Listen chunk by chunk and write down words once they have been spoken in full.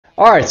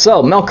Alright,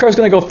 so Melkor's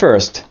going to go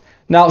first.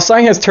 Now,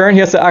 starting his turn, he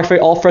has to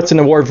activate all threats in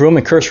the ward room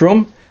and curse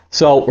room.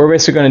 So we're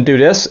basically going to do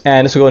this,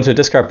 and this will go into the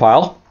discard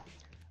pile.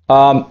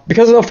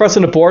 Because there's no threats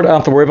on the board, I don't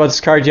have to worry about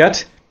this card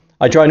yet.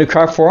 I draw a new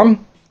card for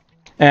him,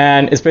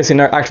 and it's basically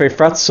another activate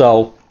threats,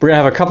 so we're going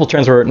to have a couple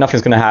turns where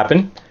nothing's going to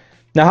happen.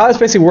 Now, how this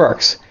basically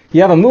works,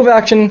 you have a move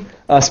action,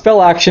 a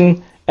spell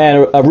action,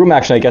 and a room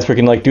action, I guess, where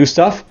you can like do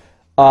stuff.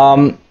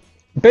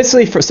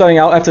 Basically, for starting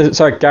out, I have to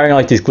start gathering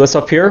like these glyphs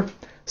up here.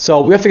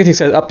 So we have to get these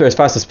guys up there as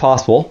fast as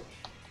possible.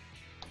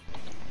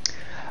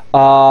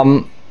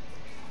 I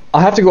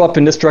have to go up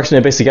in this direction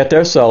to basically get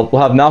there, so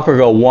we'll have Malkor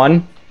go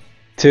 1,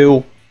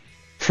 2,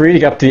 3 to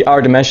get up to the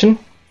outer dimension.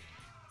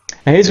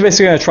 And he's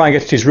basically going to try and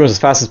get to these rooms as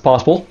fast as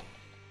possible.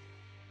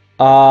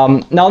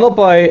 Now, note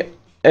by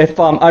if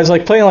I was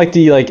like playing like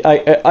the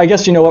I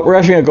guess you know what, we're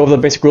actually going to go over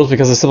the basic rules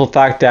because of the simple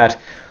fact that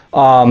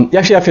you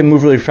actually have to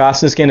move really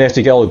fast in this game. They have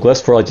to get all the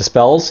glyphs for like the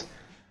spells.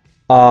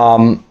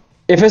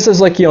 If this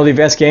is like, you know, the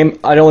advanced game,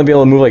 I'd only be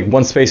able to move like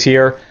one space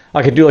here.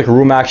 I could do like a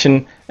room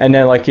action, and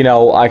then like, you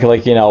know, I could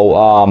like, you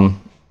know,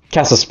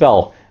 cast a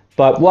spell.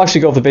 But we'll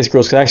actually go over the basic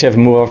rules because I actually have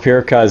to move up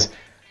here because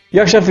you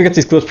actually have to get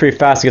these glyphs pretty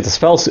fast to get the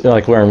spells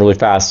like learn really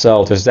fast.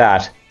 So there's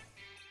that.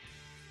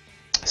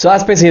 So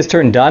that's basically his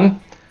turn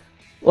done.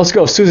 Let's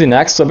go Susie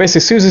next. So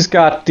basically Susie's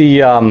got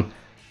the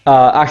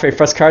activate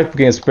threats card. We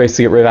can just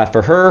basically get rid of that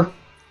for her.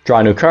 Draw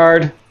a new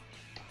card.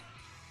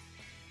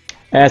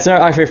 And it's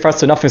another activate threat,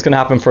 so nothing's going to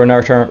happen for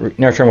another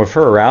turn with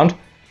her around.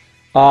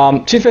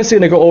 She's basically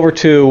going to go over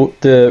to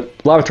the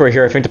laboratory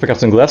here, I think, to pick up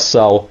some glyphs.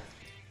 So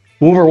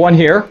move her 1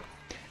 here.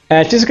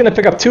 And she's going to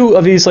pick up 2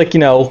 of these, like,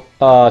 you know,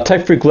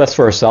 type 3 glyphs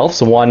for herself.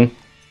 So 1,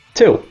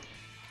 2.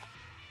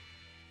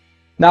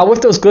 Now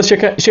with those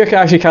glyphs, she can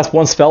actually cast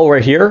 1 spell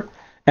right here.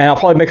 And I'll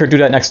probably make her do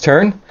that next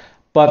turn.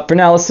 But for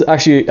now, let's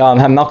actually have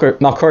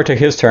Malkor take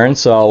his turn.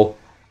 So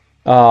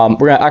we're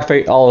going to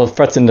activate all the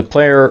threats in the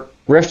player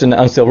rift and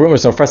the unsealed room.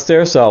 There's no threats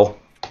there, so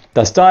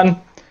that's done.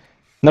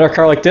 Another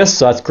card like this,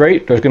 so that's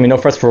great. There's going to be no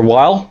threats for a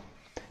while.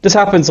 This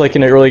happens like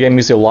in the early game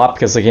usually a lot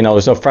because, like, you know,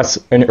 there's no threats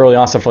in early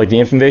on stuff for like the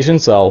imp invasion,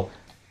 so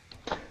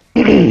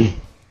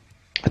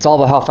it's all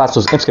about how fast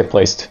those imps get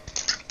placed.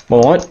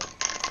 One moment.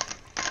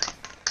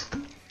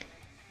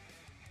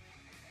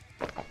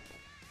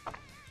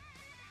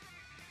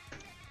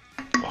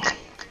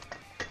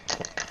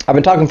 I've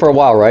been talking for a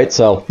while, right?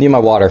 So need my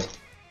water.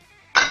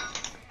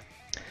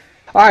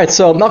 Alright,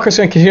 so Melkor's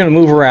going to continue to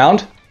move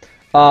around.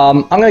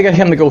 I'm going to get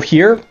him to go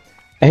here,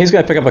 and he's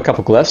going to pick up a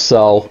couple glyphs,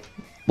 so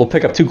we'll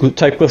pick up 2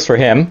 type glyphs for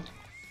him.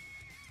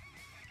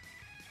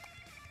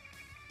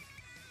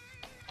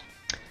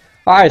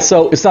 Alright,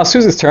 so it's now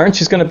Susie's turn.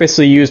 She's going to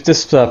basically use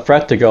this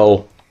threat to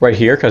go right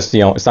here, because,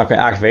 you know, it's not going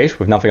to activate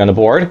with nothing on the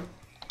board.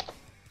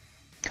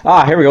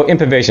 Ah, here we go,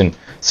 Imp Invasion.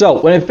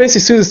 So, when it's basically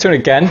Susie's turn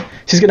again,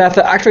 she's going to have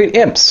to activate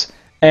Imps.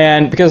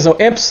 And because there's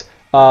no Imps,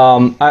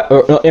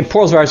 imp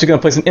portals are actually going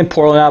to place an imp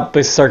portal and now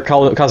basically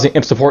start causing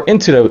imp support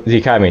into the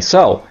academy.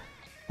 So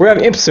we're going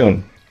to have imps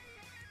soon.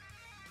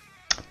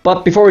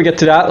 But before we get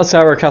to that, let's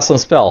have her cast some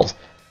spells.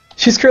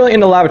 She's currently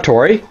in the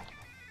laboratory,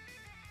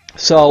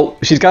 so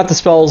she's got the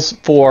spells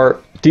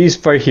for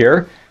these right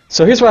here.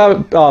 So here's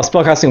how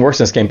spellcasting works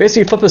in this game.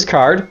 Basically, you flip this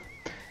card,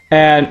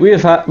 and we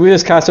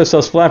just cast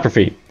ourselves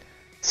Philanthropy.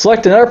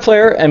 Select another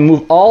player and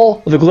move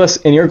all of the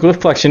glyphs in your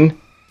glyph collection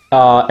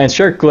and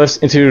share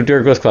glyphs into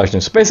their glyph collection.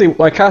 So basically,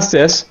 when I cast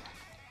this,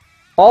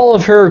 all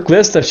of her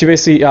glyphs that she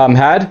basically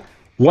had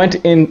went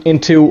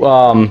into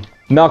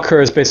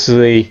Malkor's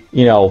basically,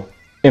 you know,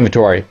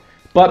 inventory.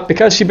 But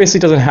because she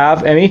basically doesn't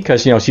have any,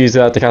 because, you know, she used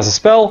that to cast a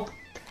spell,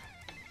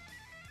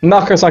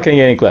 Malkor's not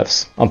getting any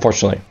glyphs,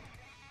 unfortunately.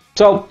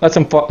 So that's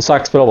some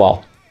sucks, but oh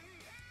well.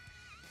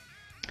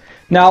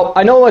 Now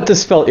I know what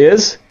this spell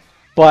is,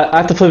 but I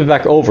have to flip it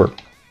back over.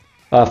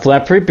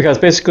 Philanthropy, because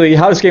basically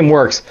how this game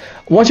works,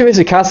 once you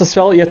basically cast a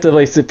spell, you have to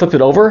like flip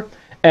it over,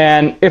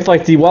 and if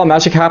like the wild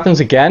magic happens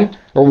again,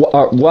 or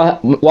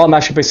wild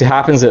magic basically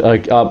happens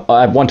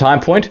at one time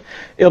point,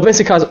 it'll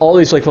basically cause all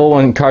these like level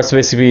 1 cards to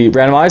basically be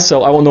randomized,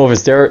 so I won't know if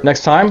it's there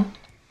next time.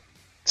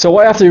 So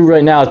what I have to do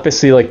right now is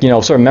basically like, you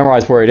know, sort of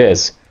memorize where it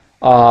is.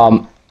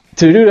 To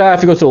do that, I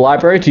have to go to the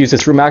library to use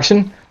this room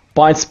action,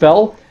 bind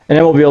spell, and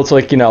then we'll be able to,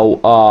 like, you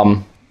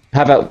know,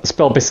 have that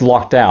spell basically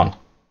locked down.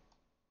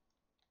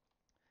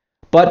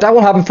 But that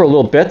won't happen for a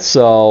little bit,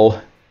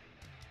 so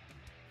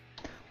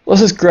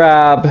let's just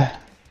grab...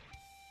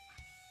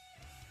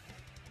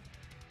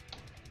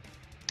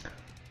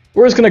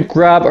 We're just going to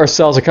grab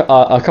ourselves a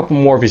couple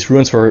more of these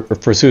runes for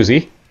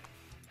Susie.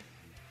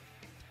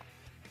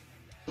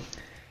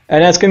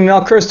 And that's going to be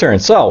Malkor's turn.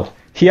 So,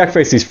 he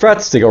activates these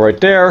threats, they go right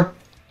there.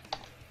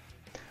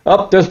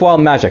 Oh, there's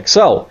wild magic.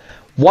 So,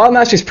 wild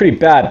magic is pretty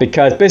bad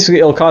because basically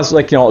it'll cause,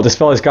 like, you know, the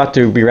spell has got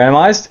to be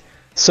randomized.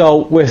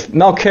 So, with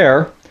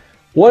Malkor,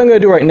 what I'm going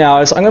to do right now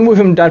is I'm going to move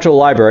him down to the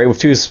library with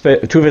two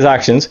of his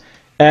actions.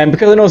 And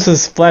because I know this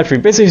is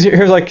philanthropy, basically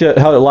here's like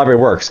how the library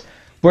works.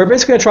 We're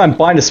basically going to try and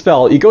bind a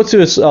spell. You go to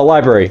this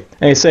library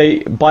and you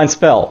say bind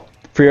spell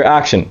for your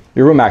action,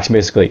 your room action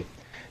basically.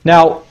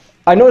 Now,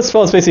 I know this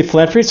spell is basically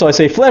philanthropy, so I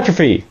say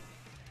philanthropy.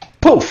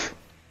 Poof!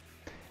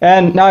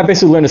 And now I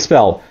basically learned a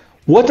spell.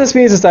 What this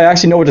means is that I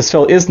actually know what the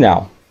spell is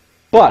now.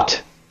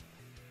 But,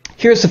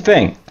 here's the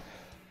thing.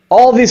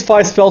 All these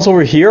 5 spells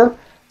over here,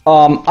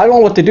 I don't know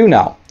what to do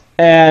now.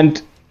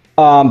 And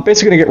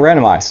basically going to get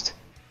randomized.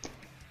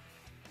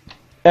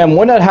 And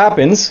when that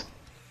happens,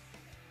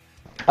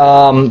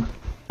 I'm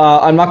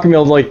not going to be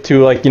able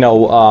to,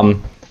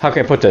 how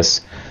can I put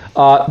this?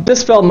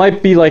 This spell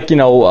might be like,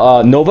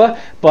 Nova,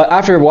 but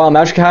after Wild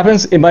Magic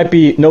happens, it might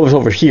be Nova's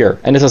over here,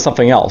 and this is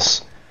something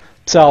else.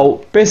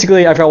 So,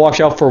 basically, I've got to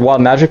watch out for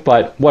Wild Magic,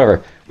 but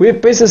whatever. We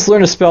basically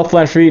learned a spell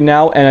plan for you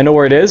now, and I know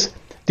where it is.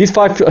 These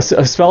 5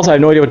 spells, I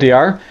have no idea what they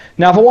are.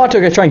 Now, if I want to,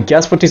 I can try and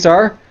guess what these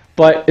are,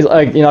 but,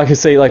 I can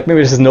say,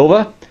 maybe this is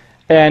Nova,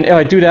 and if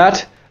I do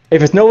that,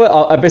 if it's Nova,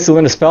 I basically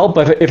learn a spell,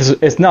 but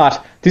if it's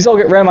not, these all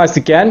get randomized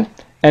again,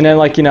 and then,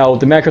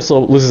 the Mana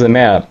Crystal loses the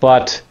mana,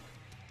 but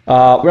we're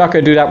not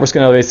going to do that. We're just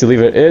going to basically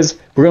leave it as is.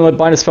 We're going to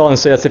bind a spell and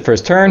say that's it for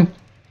his turn.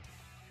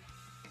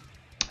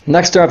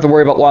 Next turn, I have to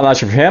worry about Wild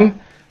Magic for him.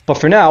 But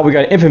for now, we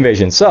got Imp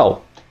Invasion.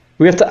 So,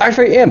 we have to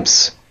activate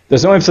Imps.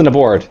 There's no Imps on the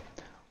board.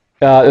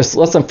 There's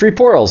less than 3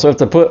 portals, so we have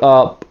to put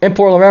Imp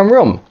Portal around the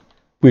room.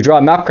 We draw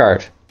a map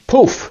card.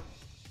 Poof!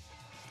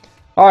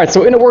 Alright,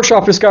 so in the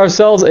workshop, we just got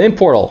ourselves an Imp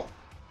Portal.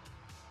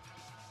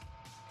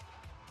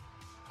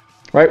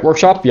 Right,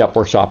 workshop? Yep,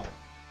 workshop.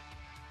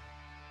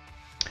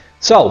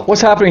 So,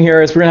 what's happening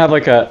here is we're going to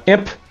have a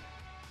Imp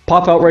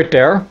pop out right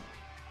there,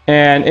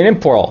 and an Imp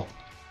Portal.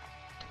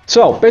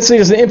 So, basically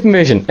there's an Imp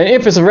Invasion. An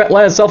Imp is a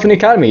land itself in the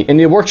Academy, in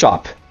the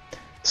workshop.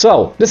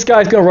 So, this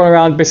guy's going to run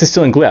around basically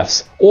stealing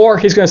glyphs. Or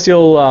he's going to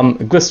steal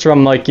glyphs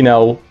from,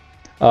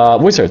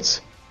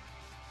 wizards.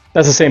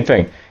 That's the same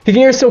thing. He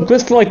can either steal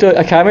glyphs from, the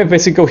Academy,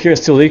 basically go here and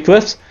steal the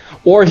glyphs.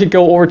 Or he could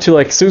go over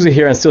to, Susie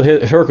here and steal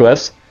her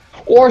glyphs.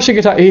 Or he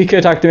could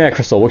attack the Mana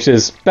Crystal, which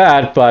is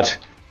bad, but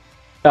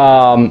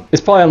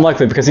it's probably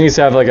unlikely because he needs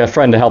to have, a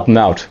friend to help him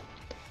out.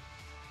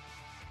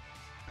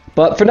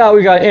 But for now,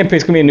 we got Imp.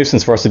 He's going to be a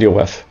nuisance for us to deal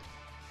with.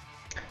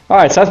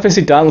 Alright, so that's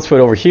basically done. Let's put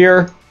it over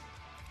here.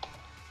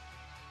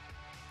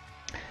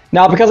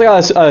 Now, because I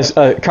got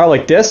a card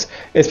like this,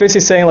 it's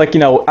basically saying,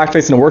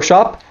 activates in the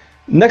workshop.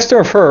 Next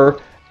turn of her,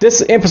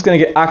 this Imp is going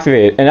to get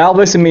activated, and that'll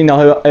basically mean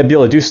I'll be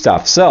able to do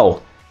stuff.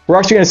 So, we're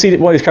actually going to see that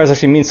one of these cards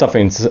actually means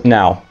something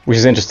now, which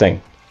is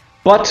interesting.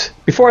 But,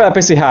 before that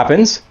basically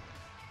happens,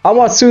 I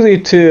want Susie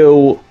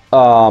to,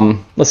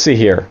 let's see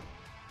here.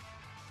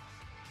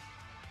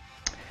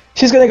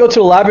 She's going to go to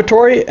the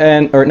laboratory,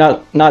 or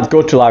not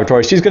go to the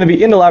laboratory, she's going to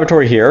be in the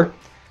laboratory here.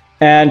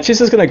 And she's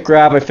just going to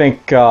grab, I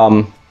think, 3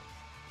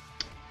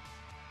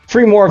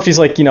 more of these,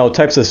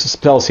 types of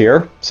spells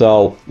here.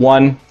 So,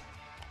 1,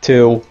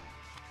 2,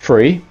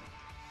 3.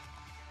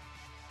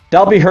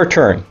 That'll be her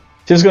turn.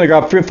 She's going to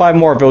grab 5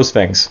 more of those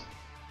things.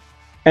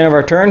 End of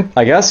our turn,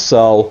 I guess.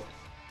 So,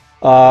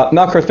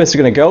 Malkor's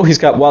basically going to go. He's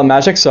got Wild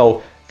Magic,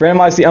 so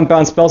randomize the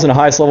unbound spells in the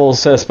highest level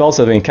set of spells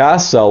that have been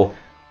cast. So,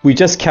 we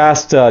just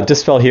cast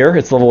this spell here.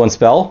 It's level 1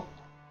 spell.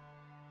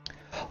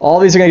 All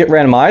these are going to get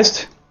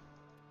randomized.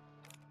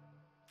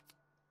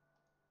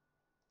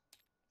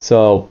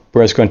 So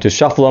we're just going to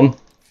shuffle them.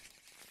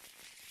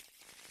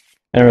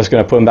 And we're just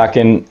going to put them back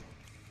in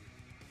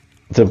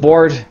the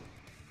board.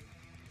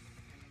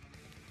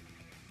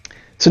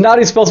 So now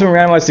these spells have been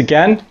randomized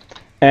again.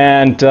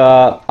 And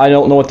I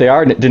don't know what they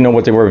are. Didn't know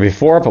what they were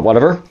before, but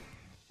whatever.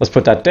 Let's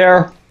put that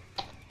there.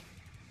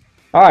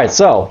 Alright,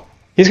 so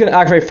he's going to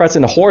activate threats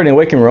in the Horde in the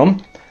Awakening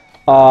Room.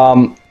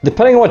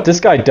 Depending on what this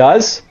guy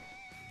does,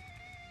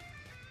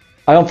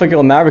 I don't think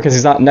it'll matter because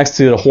he's not next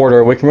to the Horde or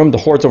Awakening Room. The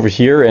Horde's over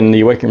here and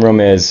the Awakening Room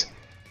is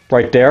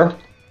right there.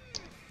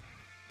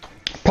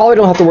 Probably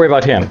don't have to worry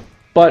about him,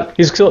 but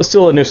he's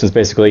still a nuisance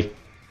basically.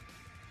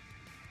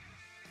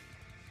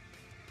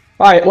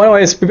 Alright, well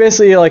anyways, we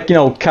basically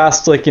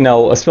cast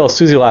a spell of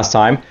Susie last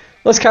time.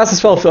 Let's cast a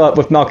spell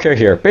with Malkir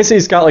here. Basically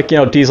he's got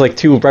these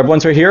 2 red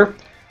ones right here.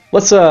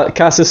 Let's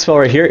cast this spell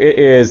right here. It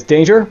is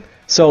Danger.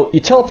 So you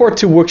teleport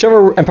to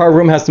whichever Empire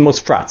room has the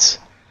most threats.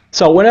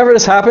 So whenever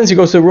this happens, you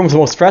go to the room with the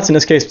most threats. In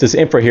this case, this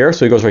Imp right here.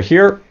 So he goes right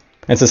here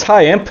and says,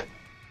 "Hi, Imp."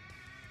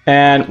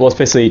 And we'll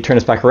basically turn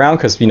this back around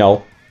because,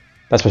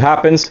 that's what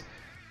happens.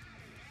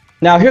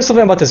 Now, here's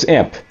something about this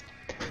Imp.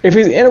 If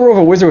he's in a room of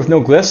a wizard with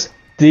no glyphs,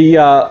 the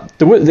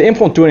Imp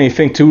won't do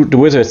anything to the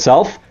wizard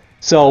itself.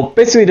 So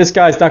basically, this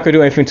guy's not going to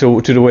do anything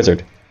to the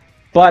wizard.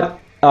 But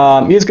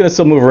he's going to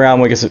still move around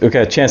when we get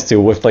a chance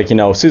to with,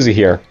 Susie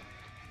here.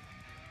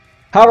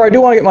 However, I do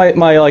want to get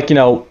my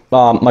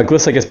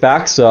glyphs, I guess,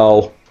 back,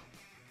 so...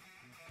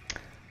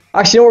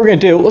 Actually, you know what we're going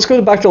to do? Let's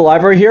go back to the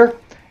library here,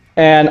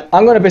 and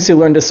I'm going to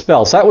basically learn this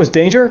spell. So that was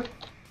Danger.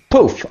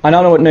 Poof! I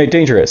now know what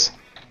Danger is.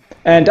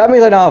 And that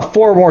means I now have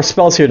 4 more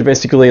spells here to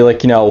basically,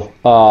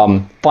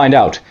 find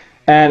out.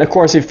 And, of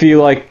course, if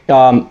you,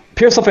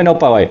 here's something I know,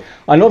 by the way.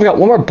 I know I've got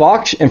 1 more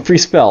box and 3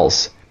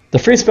 spells. The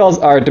 3 spells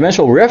are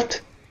Dimensional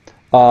Rift,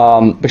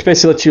 which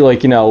basically lets you,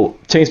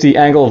 change the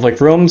angle of,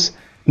 rooms.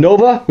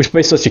 Nova, which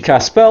basically lets you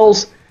cast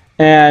spells.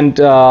 And,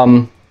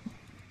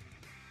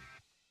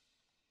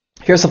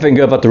 here's something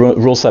good about the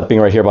rule set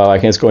being right here, by the way. I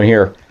can just go in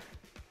here.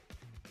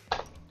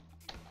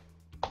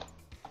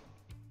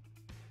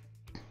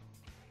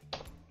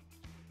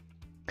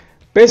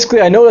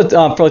 Basically, I know that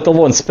for like the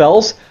level 1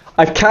 spells,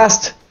 I've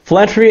cast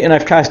Philanthropy and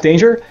I've cast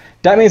Danger.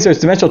 That means there's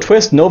Dimensional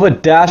Twist, Nova,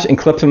 Dash, and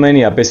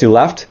Kleptomania basically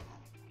left.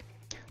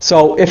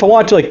 So if I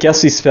wanted to like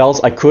guess these spells,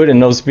 I could,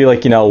 and those would be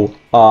like, you know,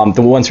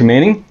 the ones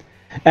remaining.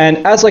 And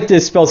as like the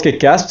spells get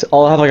guessed,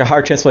 I'll have like a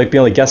higher chance of like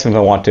being able to guess them if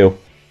I want to.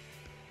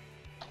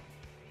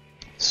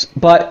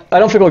 But I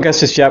don't think we'll guess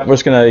this yet. We're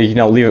just gonna, you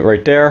know, leave it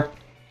right there,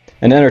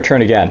 and then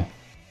return again.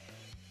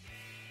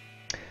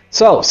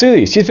 So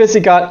Susie, she's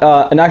basically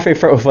got an activate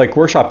threat with like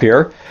Workshop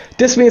here.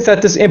 This means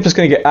that this imp is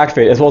gonna get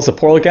activated as well as the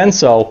portal again.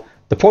 So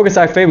the portal gets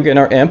activated, we get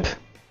our imp.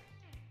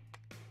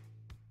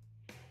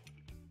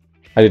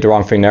 I did the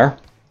wrong thing there.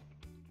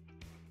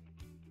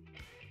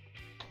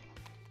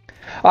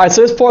 Alright,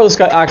 so this portal just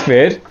got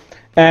activated,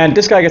 and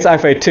this guy gets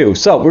activated too.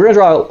 So we're gonna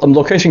draw a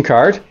location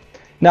card.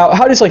 Now,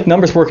 how does like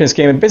numbers work in this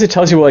game? It basically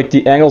tells you like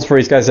the angles for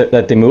these guys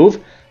that they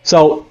move.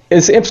 So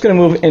this imp's gonna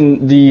move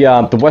in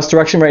the west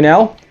direction right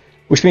now,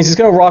 which means he's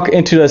gonna walk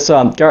into this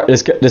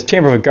this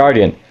chamber of a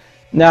guardian.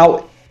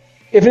 Now,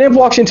 if an imp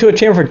walks into a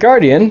chamber of a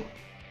guardian,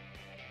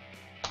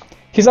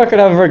 he's not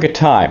gonna have a very good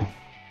time.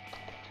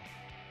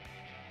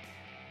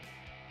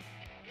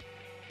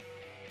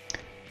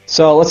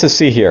 So let's just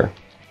see here.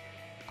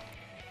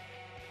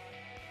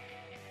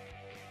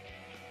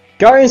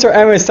 Guardians are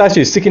animated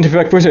statues seeking to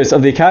protect wizards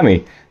of the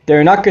academy. They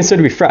are not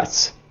considered to be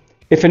threats.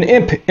 If an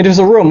imp enters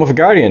a room with a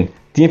guardian,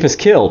 the imp is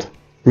killed.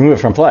 Remove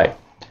it from play.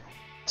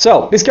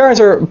 So these guardians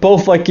are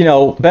both like, you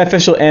know,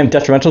 beneficial and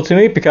detrimental to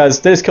me because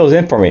they just killed the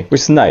imp for me,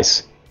 which is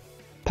nice.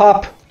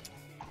 Pop.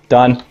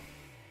 Done.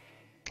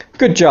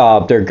 Good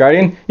job there,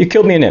 guardian. You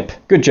killed me an imp.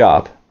 Good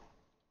job.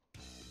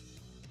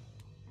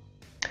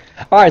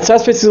 Alright, so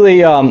that's basically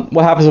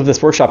what happens with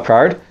this workshop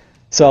card.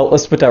 So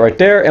let's put that right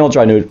there, and we'll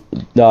draw a new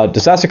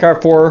disaster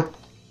card for her.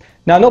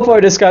 Now, note I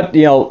just got,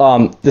 you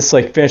know, this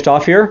like finished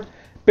off here.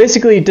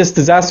 Basically, this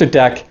disaster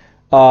deck,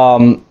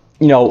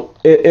 you know,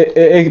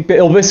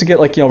 it'll basically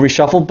get like, you know,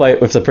 reshuffled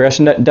with the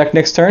progression deck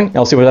next turn. And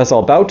I'll see what that's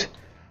all about.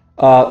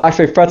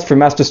 Activate threats for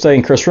Master Study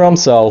and Cursed Realm,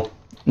 so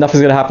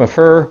nothing's gonna happen with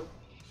her.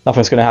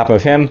 Nothing's gonna happen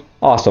with him.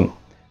 Awesome.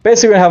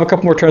 Basically, we're gonna have a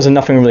couple more turns and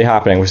nothing really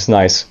happening, which is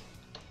nice.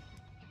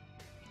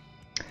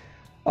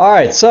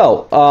 Alright,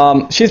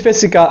 so, she's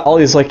basically got all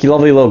these like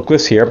lovely little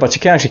glyphs here, but she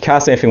can't actually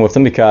cast anything with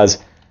them because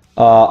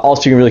all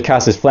she can really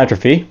cast is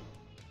Philanthropy.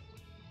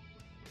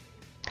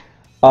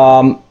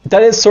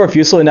 That is sort of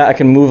useful in that I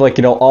can move like,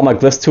 you know, all my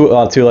glyphs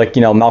to like,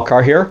 you know,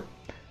 Malkar here.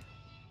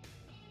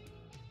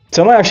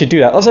 So I might actually do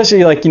that. Let's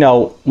actually like, you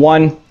know,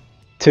 1,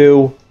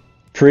 2,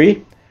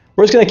 3.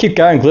 We're just going to keep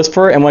gathering glyphs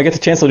for her, and when I get the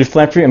chance I'll do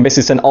Philanthropy and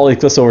basically send all these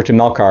glyphs over to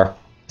Malkar.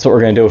 That's what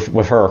we're going to do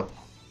with her.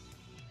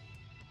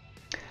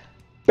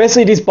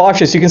 Basically, these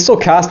boxes, you can still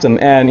cast them,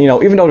 and, you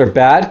know, even though they're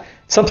bad,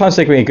 sometimes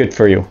they can be good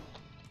for you.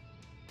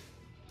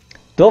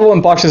 The level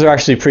 1 boxes are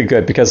actually pretty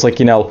good, because, like,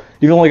 you know,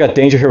 you've only got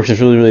Danger here, which is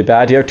really, really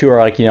bad. The other two are,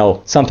 like, you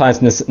know,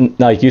 sometimes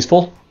not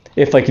useful,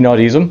 if, like, you know how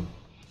to use them.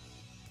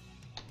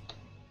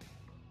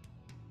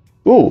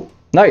 Ooh,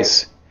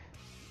 nice.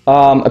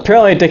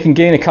 Apparently, they can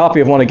gain a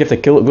copy of one of the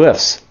gifted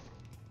glyphs.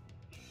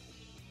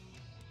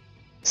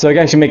 So,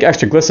 again, you can make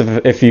extra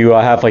glyphs if you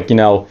have, like, you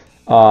know,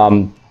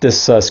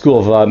 this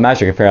School of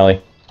Magic, apparently.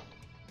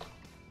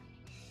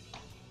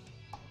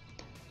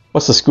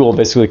 What's the school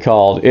basically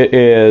called? It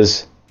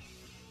is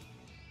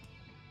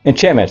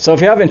Enchantment. So if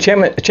you have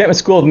Enchantment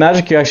School of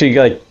Magic, you actually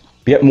like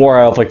get more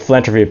out of like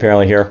Philanthropy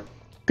apparently here.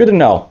 Good to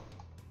know.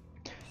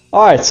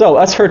 Alright, so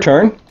that's her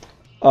turn.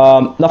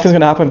 Nothing's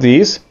gonna happen with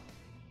these.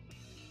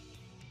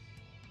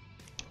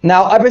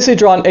 Now I basically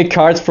drawn 8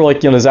 cards for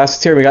like, you know,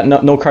 disasters here. We got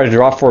no card to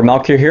draw for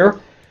Malkir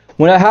here.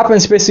 When that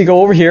happens, basically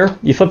go over here,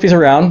 you flip these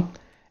around,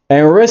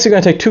 and we're basically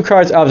gonna take 2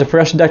 cards out of the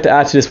progression deck to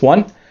add to this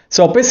one.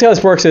 So basically how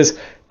this works is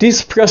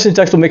these progression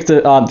decks will make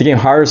the game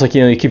harder, so like,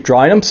 you know, you keep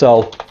drawing them.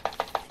 So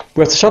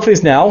we have to shuffle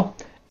these now,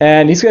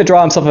 and he's going to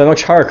draw himself a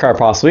much harder card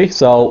possibly.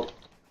 So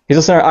he's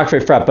just going to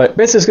activate threat, but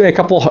basically there's going to be a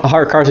couple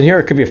harder cards in here.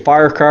 It could be a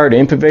fire card, an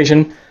imp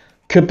evasion,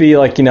 could be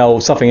like, you know,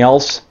 something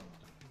else.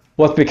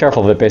 We'll have to be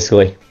careful of it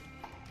basically.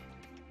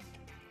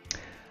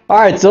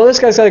 Alright, so this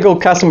guy's got to go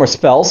cast some more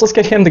spells. Let's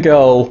get him to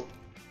go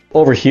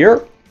over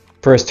here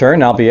for his turn,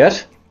 that'll be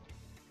it.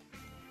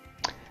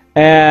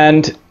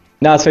 And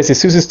now it's basically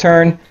Susie's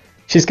turn.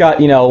 She's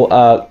got, you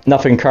know,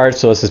 nothing cards,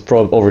 so let's just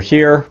throw it over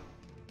here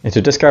into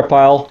a discard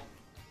pile.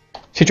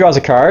 She draws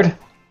a card.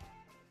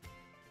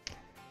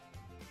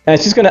 And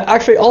she's going to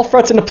activate all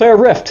threats in the player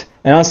rift,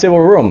 an unstable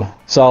room.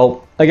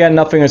 So, again,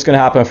 nothing is going to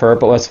happen with her,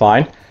 but that's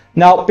fine.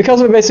 Now, because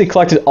we basically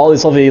collected all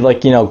these lovely,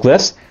 like, you know,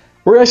 glyphs,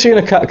 we're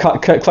actually going to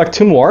collect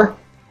 2 more.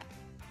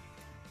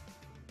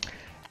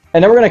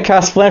 And then we're going to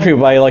cast Philanthropy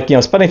by, like, you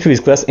know, spending through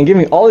these glyphs and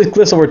giving all these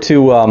glyphs over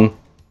to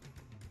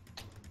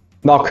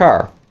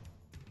Malkar.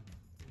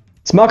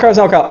 So Malkar's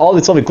now got all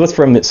these lovely glyphs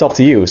for himself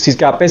to use. He's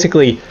got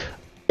basically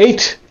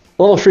 8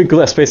 level 3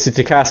 glyphs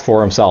basically to cast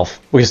for himself,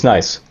 which is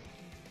nice.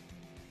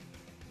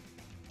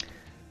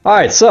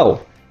 Alright,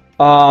 so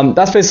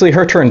that's basically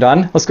her turn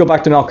done. Let's go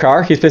back to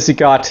Malkar. He's basically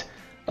got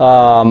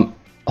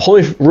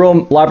Holy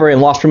Room, Library,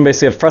 and Lost Room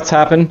basically have threats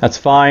happen. That's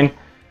fine.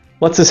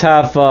 Let's just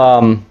have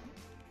him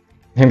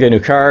get a new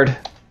card.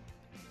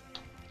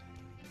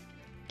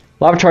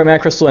 Laboratory Mana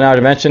Crystal in our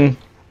dimension.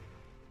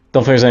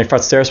 Don't think there's any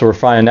threats there, so we're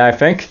fine in that, I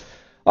think.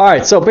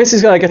 Alright, so basically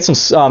he's got to get some,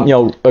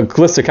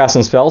 glyphs to cast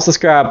some spells. Let's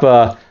grab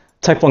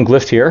type 1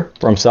 glyph here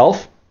for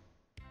himself.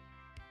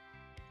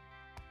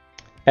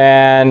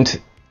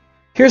 And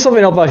here's something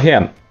I know about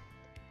him.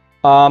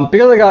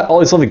 Because I got all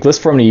these lovely glyphs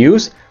for him to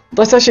use,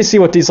 let's actually see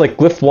what these like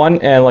glyph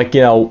 1 and like,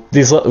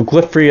 these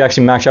glyph 3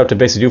 actually max out to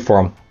basically do for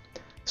him.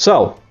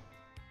 So,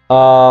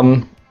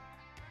 actually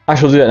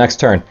we'll do that next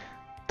turn.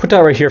 Put that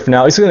right here for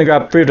now. He's going to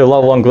grab 3 of the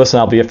level 1 glyphs and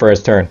that'll be it for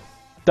his turn.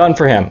 Done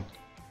for him.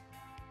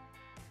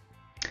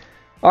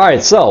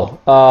 Alright,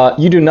 so,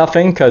 you do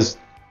nothing because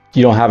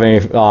you don't have any,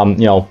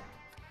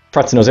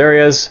 threats in those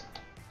areas.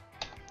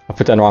 I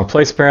put that in the wrong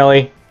place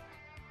apparently.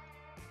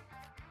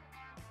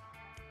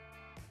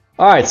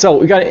 Alright, so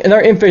we got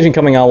another invasion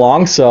coming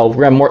along, so we're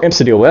going to have more imps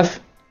to deal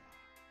with.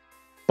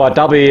 But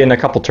that'll be in a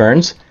couple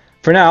turns.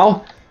 For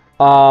now,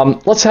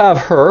 let's have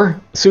her,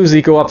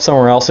 Susie, go up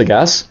somewhere else, I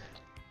guess.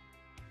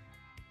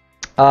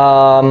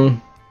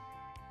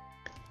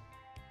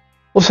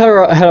 Let's have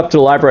her head up to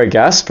the library, I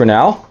guess, for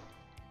now.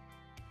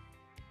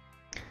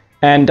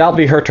 And that'll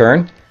be her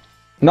turn.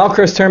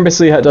 Malkar's turn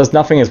basically does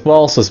nothing as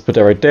well, so let's put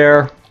that right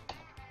there.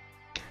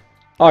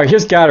 Alright,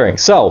 here's Gathering.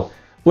 So,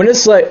 when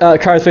this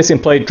card is basically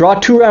in play, draw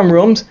 2 random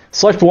rooms,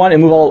 select 1,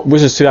 and move all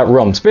wizards to that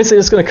room. So basically,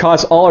 it's going to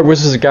cause all our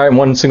wizards to gather in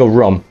one single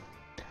room.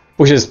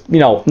 Which is,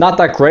 not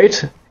that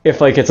great if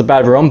like it's a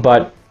bad room,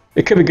 but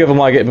it could be good when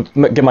I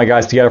get my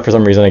guys together for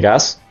some reason, I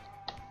guess.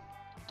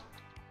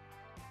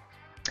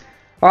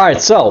 Alright,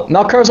 so,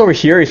 Malkar's over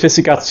here. He's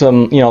basically got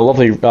some,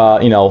 lovely,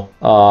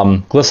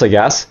 glyphs, I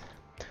guess.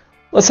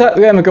 Let's have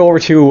him go over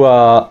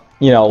to,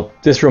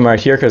 this room right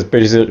here, because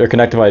basically they're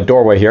connected by a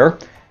doorway here.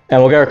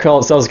 And we'll get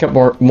ourselves a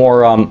couple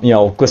more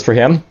glyphs for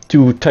him.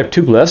 Do type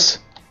 2 glyphs.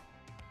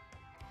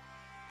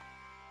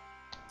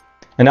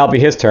 And that'll be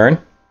his turn.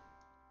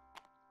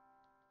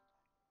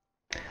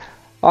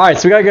 Alright,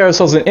 so we gotta get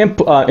ourselves an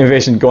imp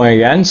invasion going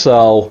again,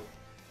 so...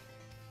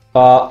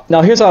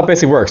 now here's how it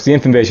basically works, the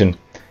imp invasion.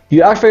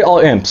 You activate all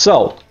imps,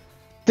 so...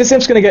 This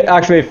imp's gonna get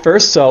activated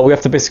first, so we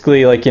have to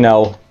basically, like,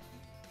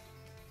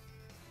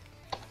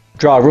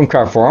 draw a room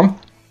card for him.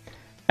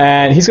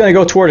 And he's gonna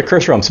go toward the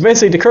cursed room. So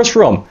basically, the cursed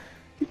room...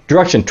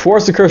 Direction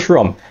towards the cursed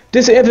room.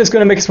 This imp is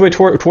going to make its way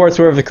towards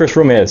wherever the cursed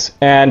room is,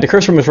 and the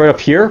cursed room is right up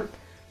here.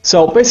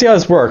 So basically, how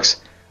this works,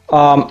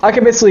 I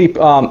can basically, he's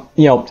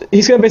going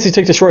to basically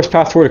take the shortest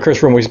path toward the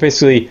cursed room, which is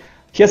basically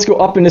he has to go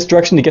up in this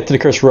direction to get to the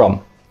cursed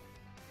room.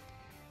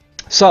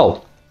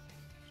 So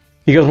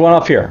he goes one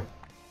up here,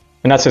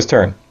 and that's his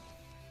turn.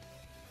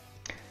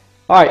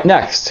 All right,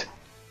 next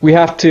we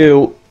have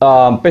to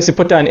basically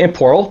put down an imp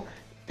portal.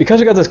 Because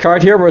we got this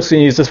card here, we're just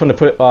going to use this one to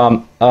put,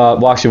 well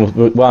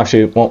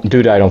actually won't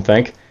do that, I don't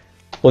think.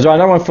 We'll draw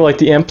another one for, like,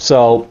 the imp,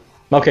 so...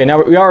 Okay,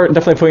 now we are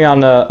definitely putting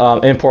on the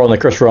imp portal in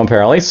the cursed room,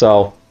 apparently,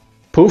 so...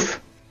 Poof.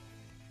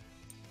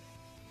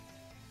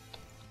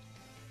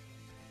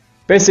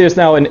 Basically, there's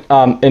now an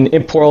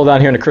imp portal down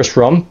here in the cursed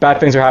room.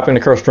 Bad things are happening in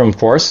the cursed room, of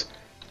course.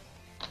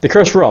 The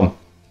cursed room.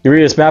 You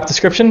read this map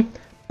description,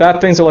 bad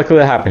things are likely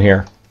to happen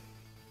here.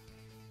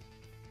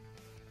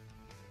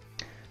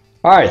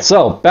 Alright,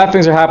 so, bad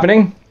things are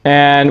happening.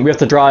 And we have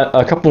to draw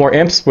a couple more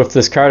imps with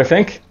this card, I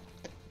think.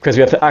 Because we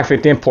have to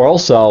activate the imp portal,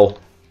 so...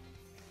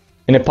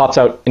 And it pops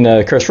out in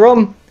the cursed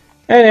room.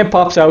 And it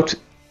pops out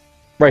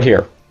right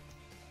here.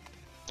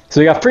 So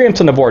we got 3 imps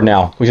on the board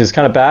now, which is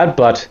kind of bad,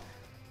 but...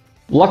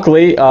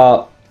 Luckily,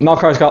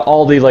 Malkar's got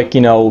all the, like,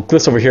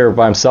 glyphs over here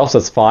by himself, so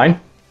that's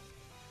fine.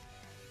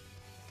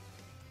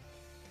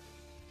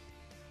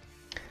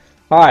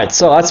 Alright,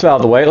 so that's out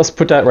of the way. Let's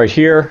put that right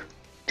here.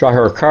 Draw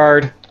her a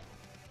card.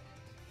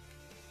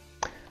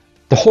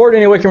 The Horde in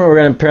the Awakening Room, we're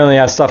going to apparently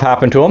have stuff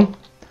happen to him.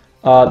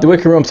 The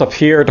Awakening Room's up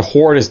here, the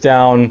Horde is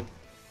down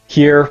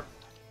here.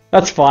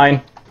 That's fine.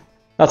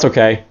 That's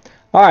okay.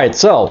 Alright,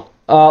 so,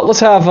 let's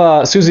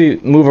have Susie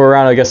move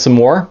around, I guess, some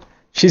more.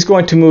 She's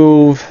going to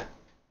move...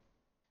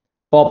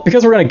 Well,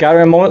 because we're going to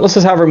gather in a moment, let's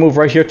just have her move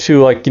right here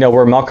to, like,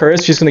 where Malkar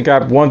is. She's going to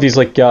grab one of these,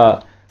 like,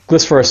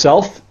 glyphs for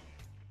herself.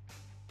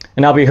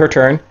 And that'll be her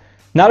turn.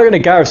 Now they're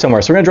going to gather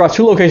somewhere. So we're going to draw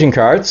 2 location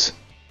cards.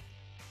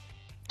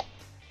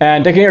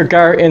 And they can either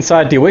gather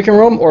inside the Awakening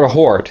Room or the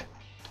Horde.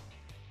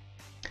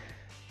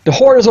 The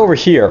Horde is over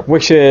here,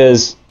 which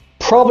is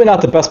probably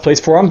not the best place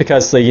for them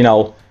because, it's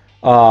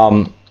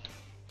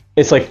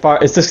like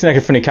it's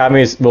disconnected from the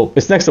Academy.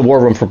 It's next to the War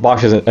Room for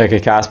boxes I can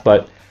cast,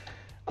 but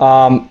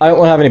I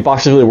don't have any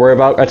boxes to really worry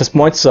about at this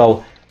point.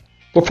 So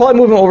we're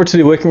probably moving over to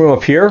the Awakening Room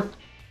up here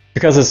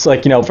because it's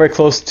like very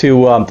close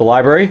to the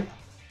library.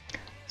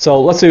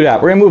 So let's do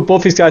that. We're gonna move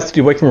both these guys to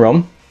the Awakening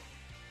Room.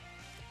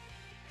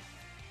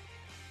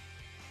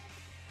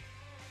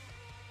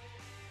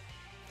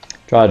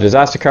 Draw a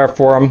disaster card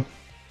for them.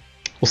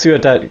 We'll see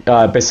what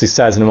that basically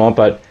says in a moment,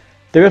 but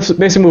they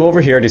basically move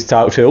over here, these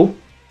two.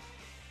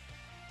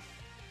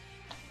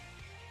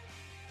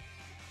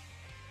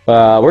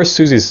 Where's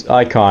Susie's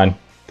icon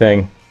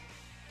thing?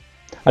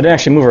 I didn't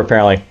actually move her,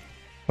 apparently.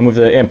 and move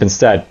the imp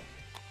instead.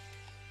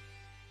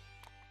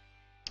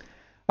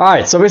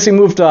 Alright, so basically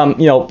moved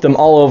you know, them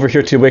all over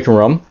here to the waiting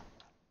room.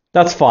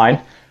 That's fine.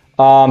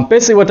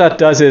 Basically what that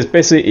does is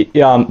basically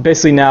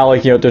now,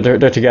 like, you know,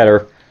 they're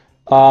together.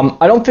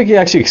 I don't think you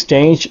actually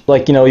exchange,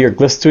 like, you know, your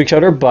glyphs to each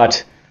other,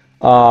 but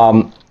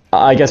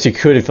I guess you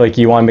could if, like,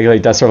 you want to make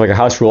like that sort of like a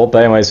house rule.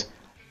 But anyways,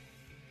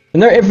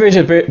 another imp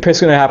invasion is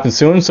basically going to happen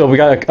soon, so we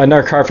got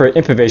another card for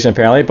imp invasion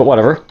apparently, but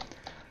whatever.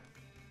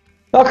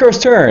 Malkor's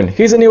turn.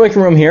 He's in the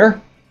waiting room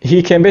here.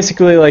 He can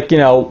basically, like, you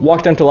know,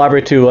 walk down to the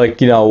library to,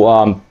 like, you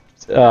know,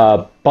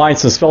 bind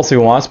some spells if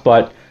he wants,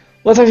 but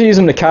let's actually use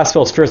him to cast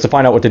spells first to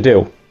find out what to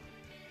do.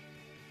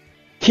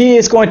 He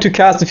is going to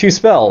cast a few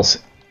spells.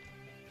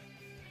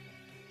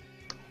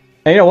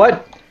 And you know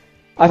what?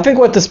 I think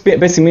what this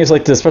basically means,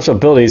 like, the special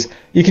abilities,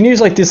 you can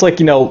use, like, this, like,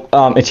 you know,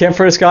 enchant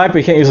for this guy, but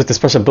you can't use, like, the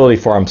special ability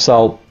for him.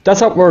 So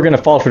that's what we're going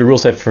to follow for the rule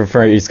set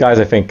for these guys,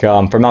 I think, for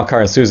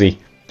Malkar and Susie.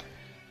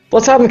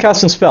 Let's have him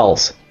cast some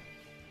spells.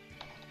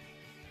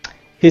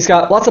 He's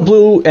got lots of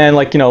blue and,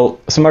 like, you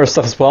know, some other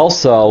stuff as well,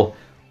 so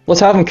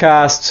let's have him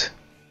cast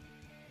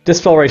this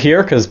spell right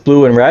here, because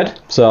blue and red.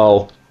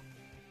 So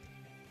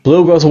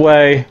blue goes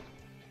away,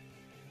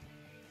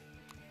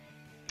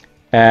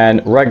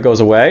 and red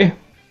goes away.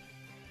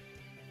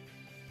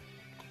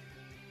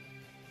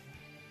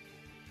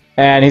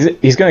 And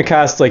he's going to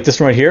cast, like, this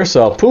one right here,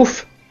 so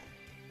poof.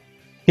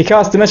 He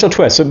casts Dimensional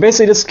Twist. So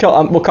basically this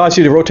will cause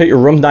you to rotate your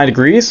room 9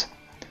 degrees.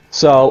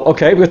 So,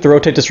 okay, we have to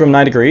rotate this room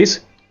 9 degrees.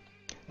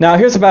 Now,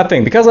 here's the bad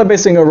thing. Because I'm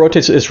basically going to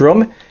rotate this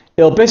room,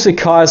 it'll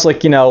basically cause,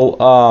 like, you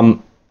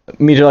know,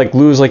 me to, like,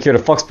 lose, like, here the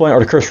flux point, or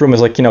the cursed room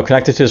is, like, you know,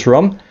 connected to this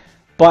room.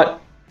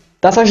 But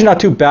that's actually not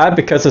too bad,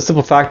 because the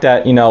simple fact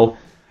that, you know,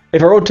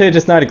 if I rotate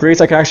this 9 degrees,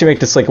 I can actually make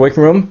this, like,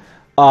 waiting room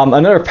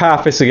another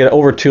path is to get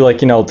over to,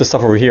 like, you know, this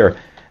stuff over here.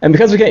 And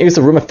because we can't use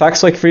the room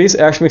effects like for these, it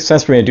actually makes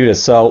sense for me to do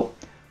this. So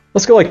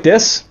let's go like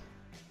this.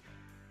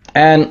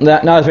 And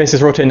now it's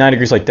basically rotating 9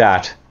 degrees like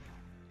that.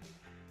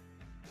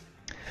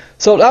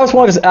 So that was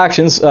one of his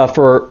actions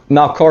for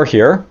Malkar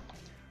here.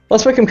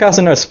 Let's make him cast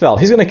another spell.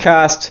 He's going to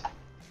cast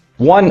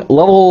one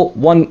level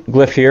 1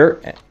 glyph here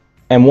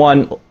and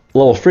one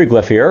level 3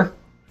 glyph here.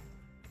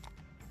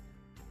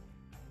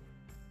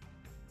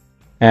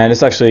 And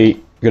it's actually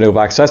going to go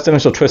back. So that's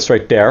Dimensional Twist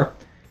right there.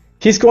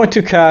 He's going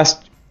to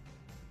cast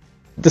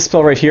this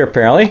spell right here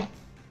apparently.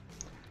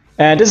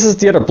 And this is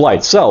the other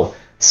blight. So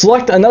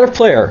select another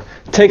player.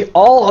 Take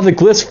all of the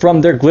glyphs from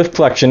their glyph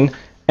collection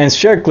and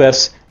shared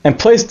glyphs and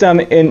place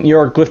them in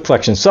your glyph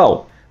collection.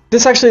 So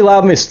this actually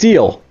allowed me to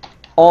steal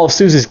all of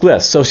Susie's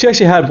glyphs. So she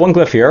actually had one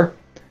glyph here,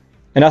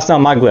 and that's now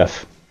my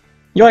glyph.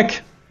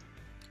 Yoink!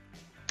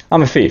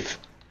 I'm a thief.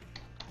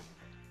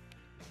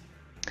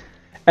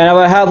 And if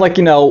I had, like,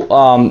 you know,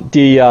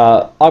 the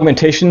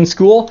augmentation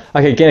school,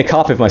 I could gain a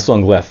copy of my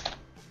stolen glyph.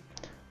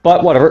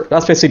 But whatever,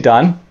 that's basically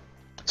done.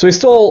 So we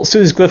stole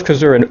Susie's glyph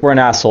because we're an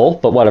asshole,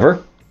 but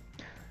whatever.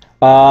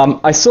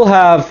 I still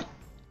have,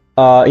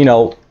 you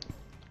know,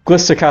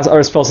 glyphs to cast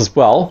other spells as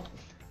well.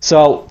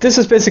 So this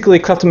is basically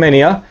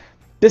Kleptomania.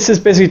 This is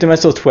basically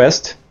Dimensional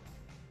Twist.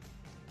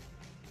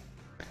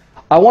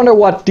 I wonder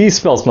what these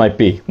spells might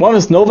be. One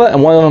is Nova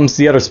and one of them is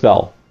the other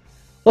spell.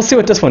 Let's see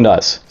what this one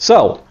does.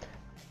 So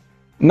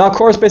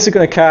Malkor is basically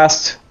going to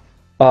cast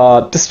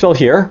this spell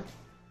here.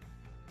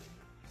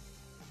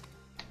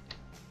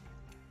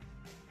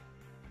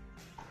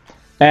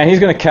 And he's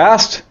going to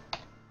cast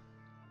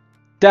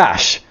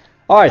Dash.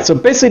 Alright, so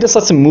basically this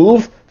lets him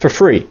move for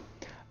free.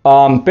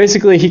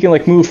 Basically he can,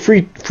 like, move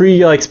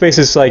free like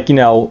spaces, like, you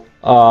know,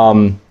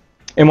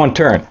 in one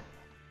turn.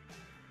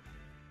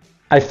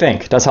 I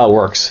think that's how it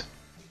works.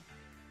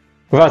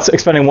 Without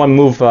expending one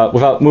move,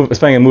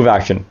 spending a move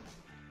action.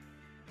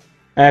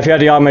 And if you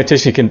had the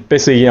augmentation, you can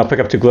basically, you know, pick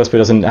up 2 glyphs, but it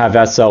doesn't have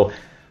that. So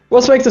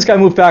let's make this guy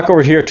move back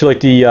over here to, like,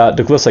 the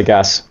glyphs, I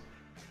guess.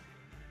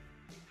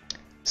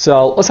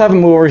 So let's have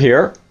him move over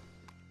here.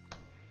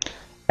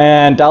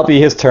 And that'll be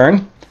his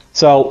turn.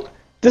 So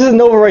this is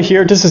Nova right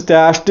here, this is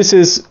Dash, this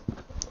is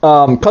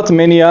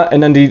Kleptomania,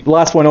 and then the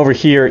last one over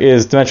here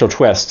is Dimensional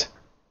Twist.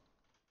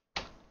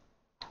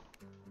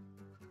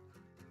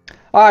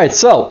 Alright,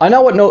 so I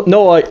know what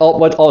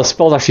what all the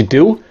spells actually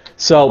do,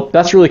 so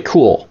that's really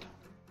cool.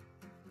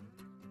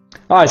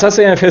 Alright, so that's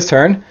the end of his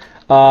turn.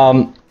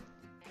 The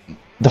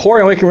Horror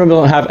and Waking Room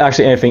don't have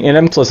actually anything in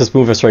them, so let's just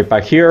move this right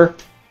back here.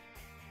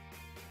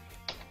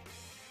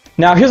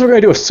 Now here's what we're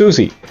going to do with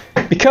Susie.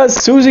 Because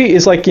Susie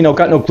is, like, you know,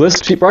 got no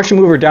glyphs, we're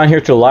actually move her down here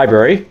to the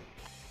library.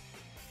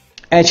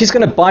 And she's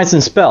going to bind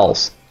some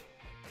spells.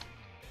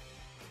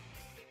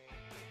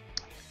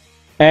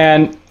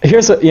 And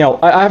here's a, you know,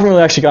 I haven't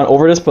really actually gone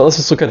over this, but let's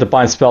just look at the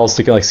bind spells so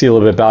you can, like, see a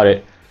little bit about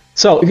it.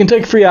 So you can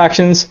take free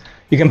actions,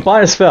 you can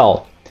bind a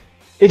spell.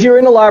 If you're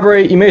in the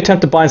library, you may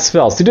attempt to bind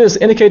spells. To do this,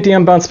 indicate the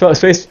unbound spell,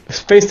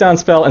 face down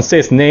spell and say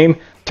its name.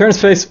 Turn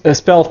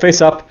spell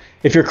face up.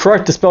 If you're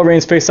correct, the spell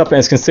remains face up and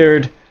is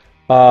considered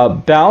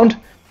bound.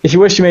 If you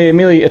wish, you may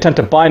immediately attempt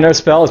to bind another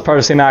spell as part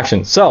of the same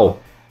action. So,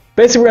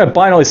 basically we're going to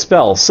bind all these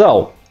spells.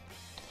 So,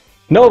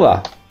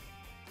 Nova,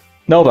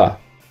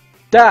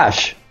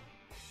 Dash,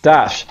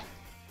 Dash.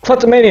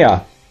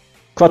 Kleptomania.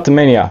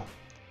 Kleptomania.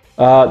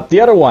 The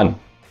other one.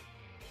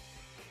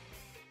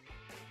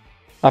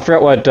 I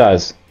forgot what it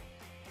does.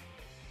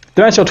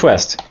 Dimensional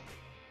Twist.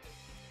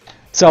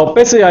 So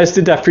basically I just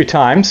did that 3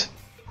 times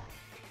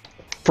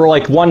for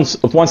like one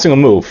single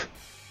move.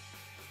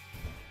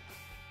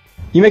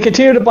 You may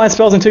continue to bind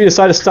spells until you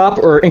decide to stop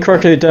or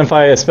incorrectly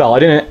identify a spell. I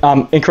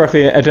didn't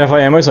incorrectly identify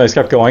enemies, so I just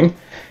kept going.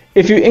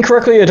 If you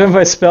incorrectly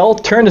identify a spell,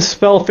 turn the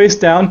spell face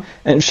down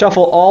and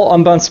shuffle all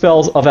unbound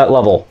spells of that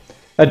level.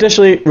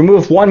 Additionally,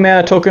 remove 1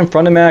 mana token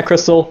from the mana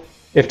crystal.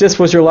 If this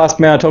was your last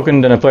mana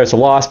token, then the player's a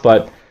loss,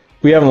 but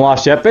we haven't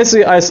lost yet.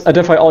 Basically, I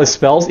identify all these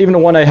spells, even the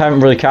one I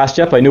haven't really cast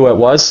yet, but I knew what it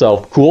was,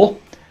 so cool.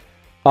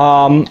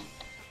 All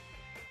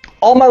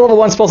my level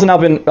 1 spells have now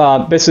been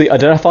basically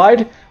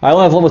identified. I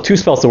only have level 2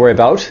 spells to worry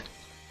about.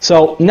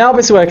 So now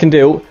basically what I can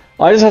do,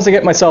 I just have to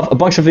get myself a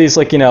bunch of these,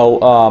 like, you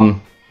know,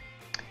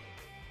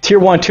 tier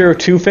 1, tier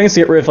 2 things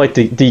to get rid of, like,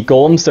 the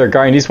golems that are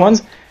guarding these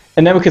ones.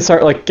 And then we can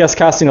start, like, guest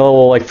casting a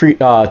level, like,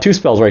 2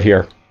 spells right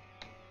here.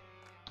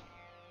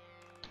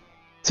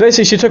 So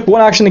basically she took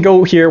 1 action to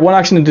go here, 1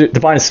 action to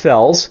divine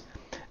spells.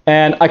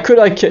 And I could,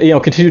 like, you know,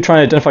 continue trying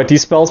to identify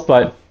these spells,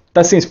 but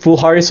that seems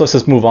foolhardy, so let's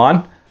just move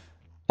on.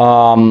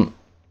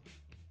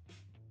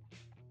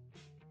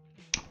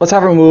 Let's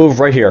have her move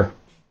right here.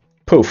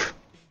 Poof.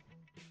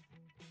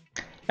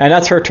 And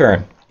that's her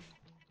turn.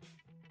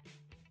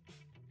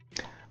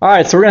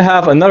 Alright, so we're going to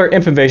have another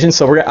imp invasion,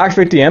 so we're going to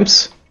activate the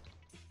imps.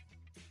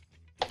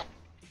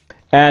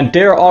 And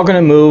they're all going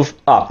to move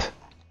up.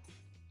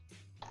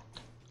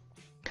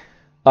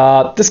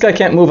 This guy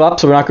can't move up,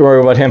 so we're not going to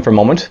worry about him for a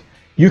moment.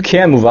 You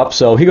can move up,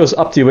 so he goes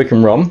up to the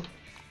Awakened Room.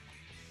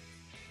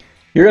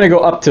 You're going to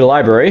go up to the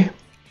library.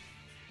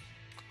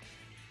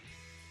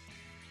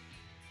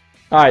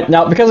 Alright,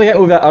 now because I can't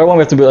move that other one,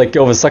 we have to like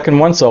go with the second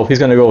one, so he's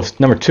going to go with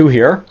number 2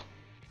 here.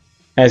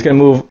 And he's going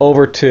to move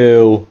over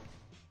to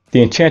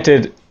the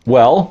Enchanted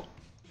Well.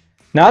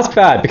 Now that's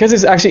bad, because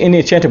he's actually in the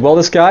Enchanted Well,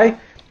 this guy,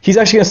 he's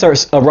actually going to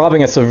start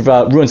robbing us of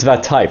ruins of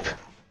that type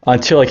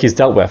until like he's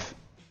dealt with.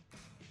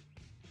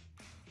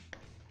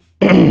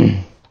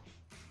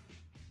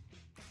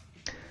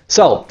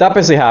 So that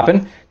basically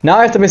happened. Now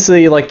I have to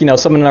basically, like, you know,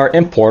 summon our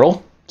imp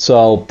portal.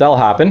 So that'll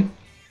happen.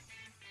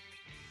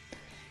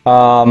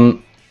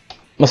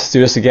 Let's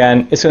do this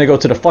again. It's going to go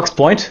to the flux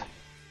point.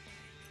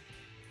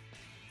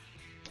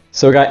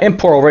 So we got imp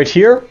portal right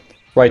here,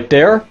 right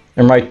there,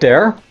 and right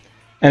there.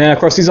 And then of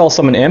course these all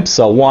summon imps.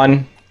 So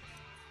 1,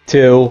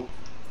 2,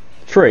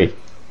 3.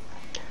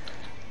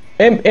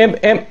 Imp,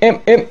 imp, imp,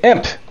 imp, imp,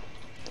 imp.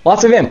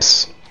 Lots of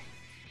imps.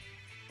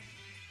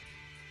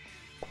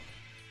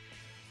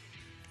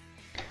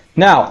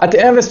 Now, at the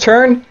end of his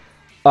turn,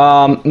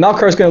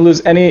 Malkar is going to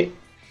lose any...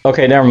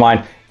 Okay, never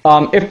mind.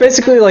 If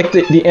basically, like,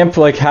 the imp,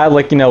 like, had,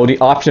 like, you know, the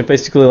option of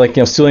basically, like,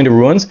 you know, stealing the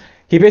ruins,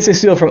 he basically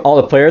steals from all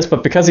the players,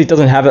 but because he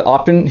doesn't have that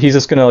option, he's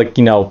just going to, like,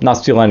 you know, not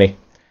steal any.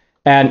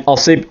 And I'll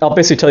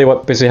basically tell you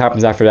what basically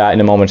happens after that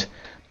in a moment.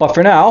 But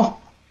for now,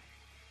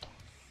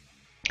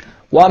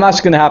 while I'm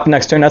actually going to happen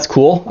next turn, that's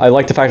cool. I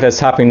like the fact that it's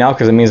happening now,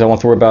 because it means I won't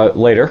have to worry about it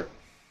later.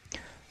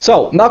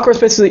 So, Malkar is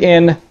basically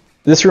in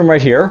this room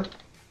right here.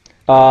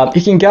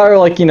 He can gather,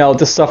 like, you know,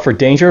 this stuff for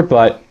danger,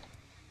 but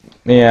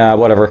yeah,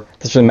 whatever.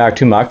 This doesn't matter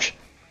too much.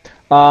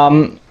 I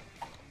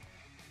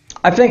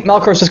think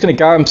Malkar is just going to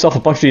gather himself a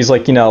bunch of these,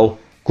 like, you know,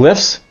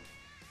 glyphs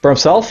for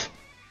himself.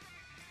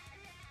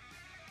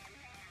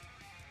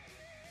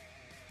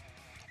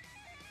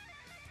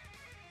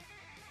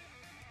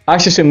 I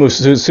actually should move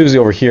Susie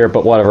over here,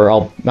 but whatever.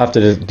 I'll have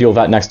to deal with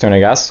that next turn, I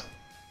guess.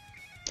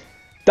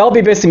 That'll be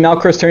basically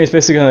Malkar's turn. He's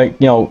basically going to,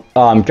 you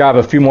know, grab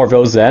a few more of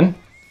those then.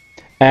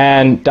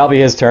 And that'll be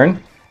his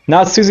turn.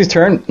 Now it's Susie's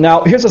turn.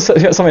 Now, here's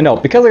something to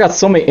note. Because I got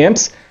so many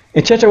imps,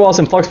 Enchanted Walls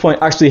and Flux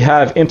Point actually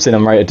have imps in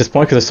them right at this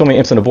point, because there's so many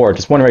imps on the board.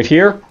 There's one right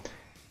here,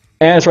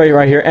 and it's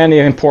right here, and the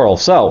imp portal.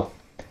 So,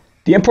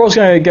 the imp portal is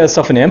going to get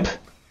itself an imp.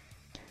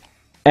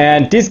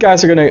 And these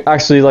guys are going to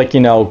actually, like, you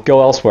know,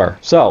 go elsewhere.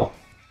 So,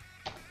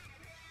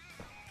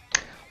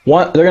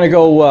 they're going to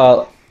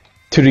go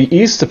to the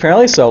east,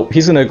 apparently, so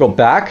he's going to go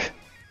back.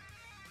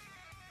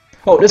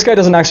 Oh, this guy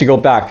doesn't actually go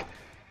back.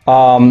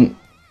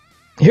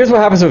 Here's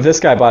what happens with this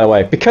guy, by the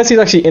way. Because he's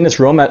actually in this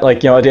room at,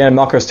 like, you know, at the end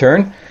of Malkar's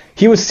turn,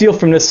 he would steal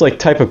from this, like,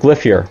 type of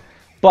glyph here.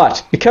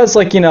 But because,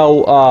 like, you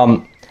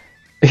know,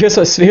 here's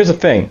the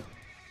thing.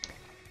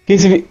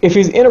 If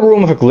he's in a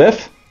room with a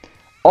glyph,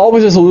 all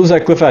wizards will lose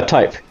that glyph of that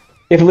type.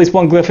 If at least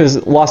one glyph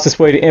is lost this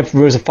way, the imp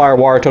removes a fire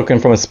water token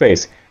from its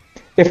space.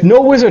 If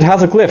no wizard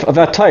has a glyph of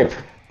that type,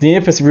 the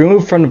imp is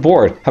removed from the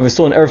board, having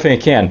stolen everything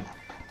it can.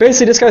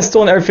 Basically, this guy's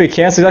stolen everything he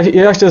can, so he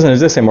actually doesn't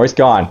exist anymore. He's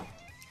gone.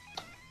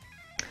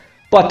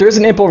 But there's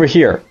an imp over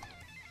here.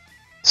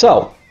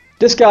 So,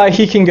 this guy,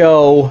 he can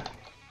go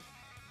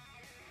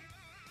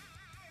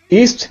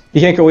east. He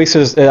can't go east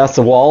because that's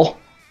the wall.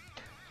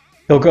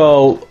 He'll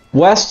go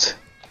west.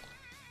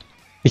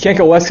 He can't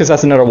go west because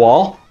that's another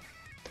wall.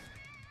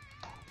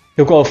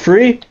 He'll go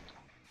free.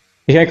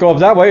 He can't go up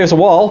that way, there's a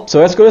wall. So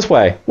let's go this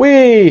way.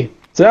 Whee!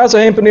 So that's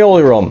a imp in the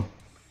holy room.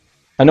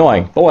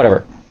 Annoying, but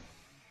whatever.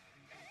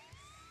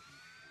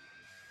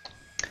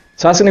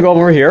 So that's going to go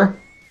over here.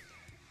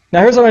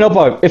 Now here's what I know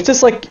about. If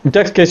this like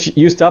deck gets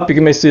used up, you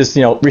can basically just,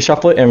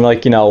 reshuffle it and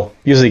like,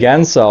 use it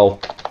again.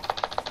 So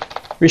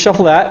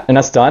reshuffle that, and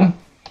that's done.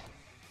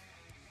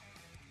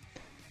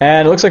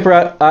 And it looks like we're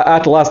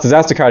at the last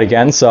disaster card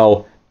again,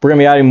 so we're going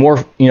to be adding more,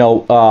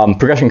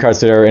 progression cards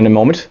to there in a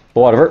moment, but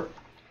whatever.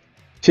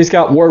 She's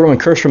got Water Room and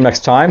Curse Room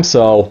next time,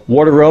 so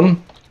Water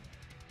Room,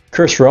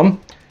 Curse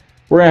Room.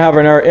 We're going to have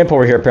another imp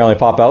over here apparently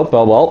pop out,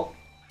 but well.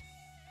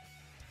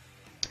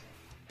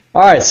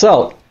 Alright,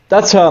 so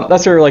that's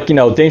her, like,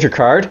 danger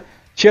card.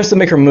 She has to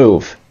make her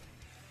move.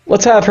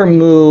 Let's have her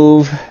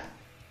move.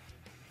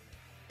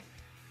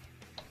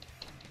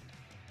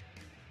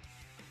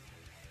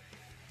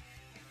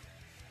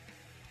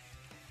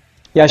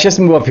 Yeah, she has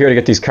to move up here to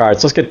get these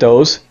cards. Let's get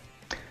those.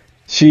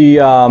 She's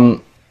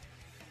going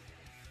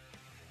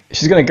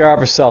to grab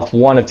herself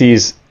one of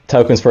these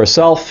tokens for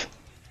herself,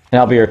 and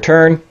that'll be her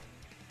turn.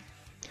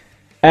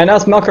 And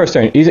that's Melkor's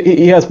turn.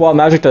 He has Wild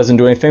Magic, doesn't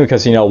do anything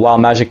because,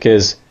 Wild Magic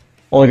is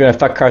only going to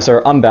affect cards that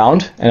are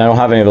unbound, and I don't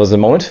have any of those at the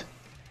moment.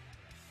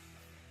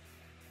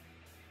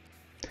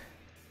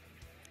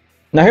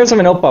 Now here's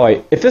something else, by the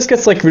way. If this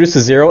gets like reduced to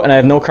 0 and I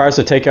have no cards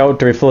to take out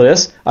to refill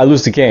this, I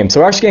lose the game.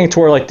 So we're actually getting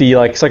toward like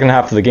the second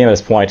half of the game at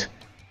this point.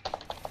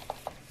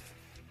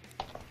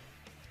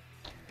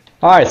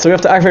 Alright, so we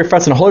have to activate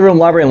threats in Holy Room,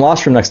 Library, and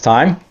Lost Room next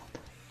time.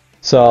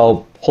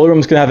 So Holy Room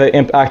is going to have the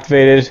imp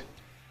activated.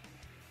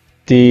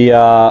 The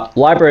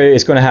Library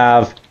is going to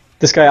have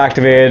this guy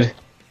activated.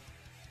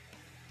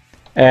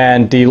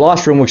 And the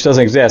Lost Room, which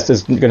doesn't exist,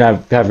 is going to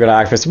have good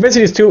activate. So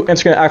basically these two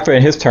imps are going to activate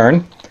in his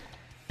turn.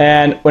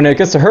 And when it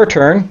gets to her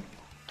turn,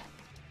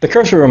 the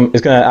Curse Room is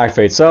going to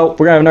activate. So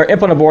we're going to have another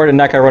imp on the board and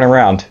that guy running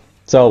around.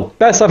 So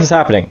bad stuff is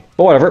happening,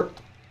 but whatever.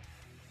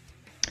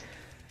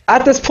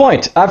 At this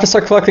point, I have to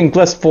start collecting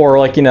glyphs for,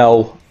 like,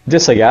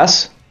 this, I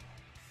guess.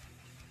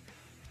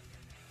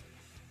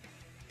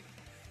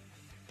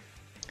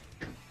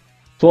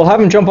 So we'll have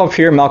him jump up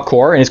here,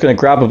 Malkor, and he's going to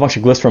grab a bunch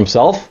of glyphs for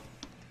himself.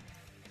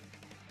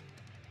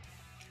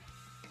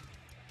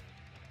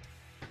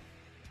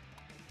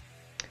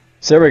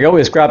 So there we go, we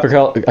just grabbed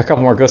a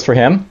couple more glyphs for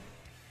him.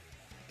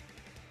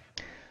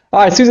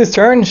 Alright, Susie's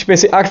turn. She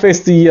basically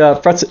activates the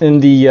threats in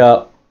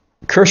the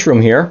Curse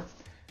Room here.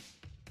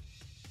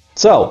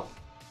 So,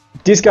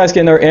 these guys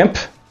get another imp.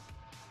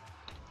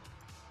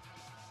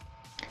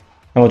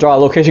 And we'll draw a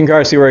location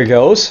card to see where he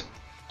goes.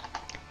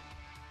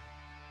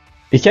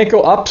 He can't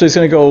go up, so he's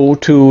going to go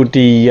to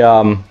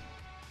the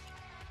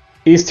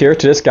east here,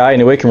 to this guy in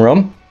the Awaken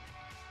Room.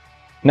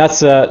 And that's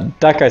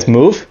that guy's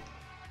move.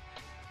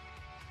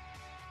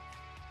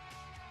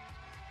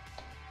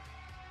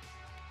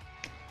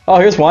 Oh,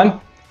 here's one.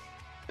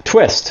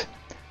 Twist.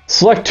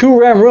 Select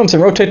 2 random rooms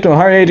and rotate them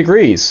 180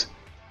 degrees.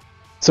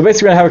 So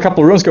basically we're going to have a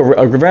couple of rooms go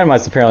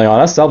randomized apparently on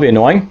us. That'll be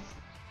annoying.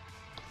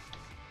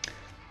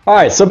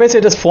 Alright, so basically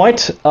at this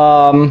point,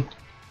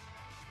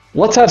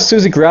 let's have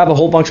Susie grab a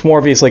whole bunch more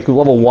of these, like,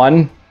 level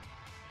 1.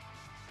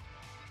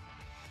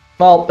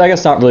 Well, I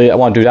guess not really, I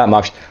want to do that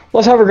much.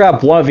 Let's have her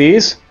grab one of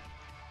these.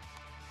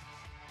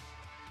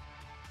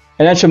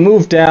 And then she'll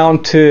move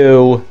down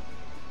to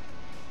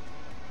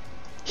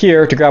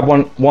here to grab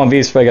one of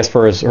these, I guess,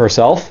 for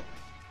herself.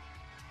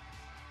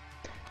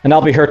 And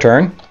that'll be her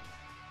turn.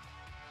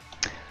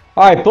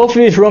 Alright, both of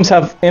these rooms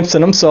have imps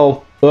in them,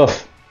 so, ugh.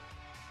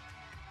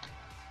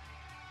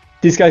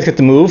 These guys get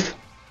to move.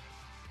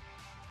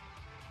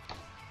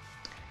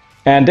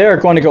 And they're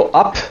going to go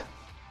up.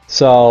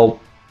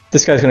 So,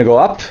 this guy's going to go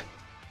up.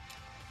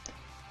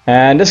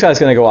 And this guy's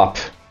going to go up.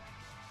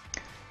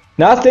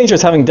 Now, it's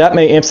dangerous having that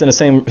many imps in the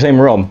same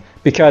room.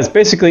 Because,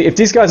 basically, if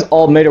these guys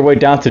all made their way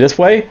down to this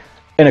way,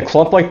 in a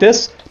clump like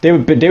this, they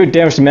would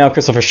damage the mana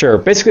crystal for sure.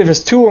 Basically, if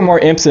there's 2 or more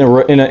imps in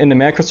the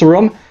mana crystal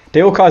room,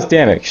 they will cause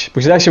damage,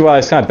 which is actually why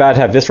it's kind of bad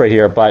to have this right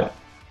here, but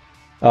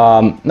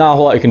not a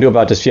whole lot you can do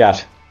about this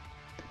yet.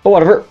 But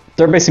whatever,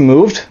 they're basically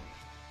moved.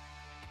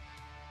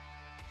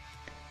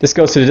 This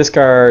goes to the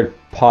discard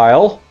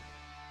pile.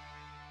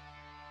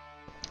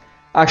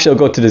 Actually, I'll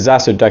go to the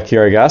disaster deck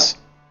here, I guess.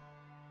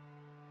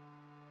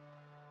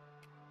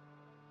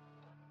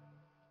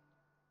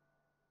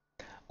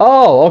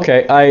 Oh,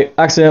 okay. I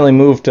accidentally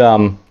moved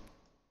the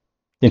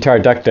entire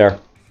deck there.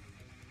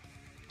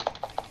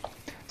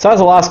 So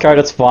that's the last card.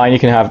 That's fine. You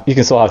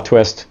can still have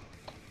Twist.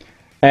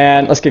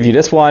 And let's give you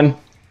this one.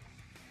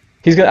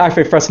 He's gonna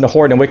activate first in the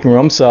Horde and Awakening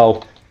Room.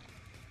 So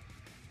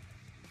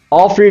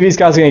all 3 of these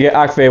guys are gonna get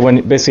activated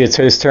when basically it's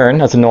his turn.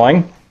 That's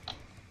annoying.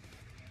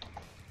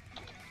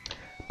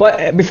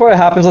 But before that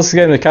happens, let's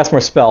get him to cast more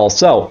spells.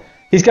 So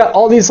he's got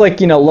all these, like,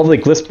 lovely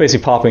glyphs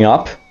basically popping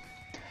up.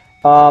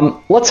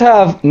 Let's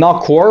have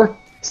Malkor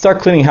start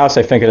cleaning house,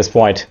 I think, at this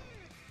point.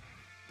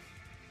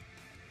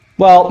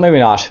 Well, maybe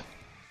not.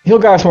 He'll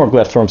gather some more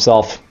glyphs for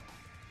himself.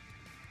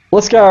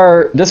 Let's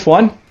gather this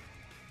one.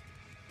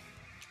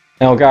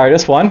 And we'll gather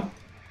this one.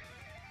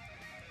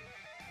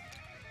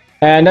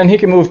 And then he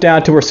can move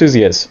down to where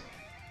Susie is.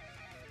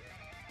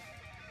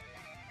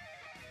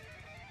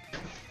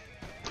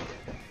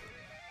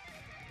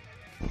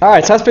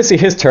 Alright, so that's basically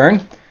his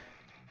turn.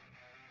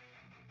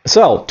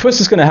 So, twist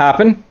is going to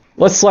happen.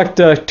 Let's select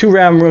 2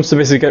 random rooms to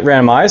basically get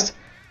randomized.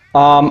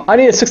 I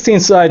need a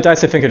 16-sided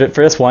dice, I think,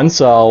 for this one,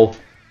 so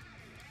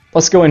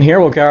let's go in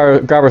here. We'll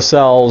grab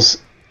ourselves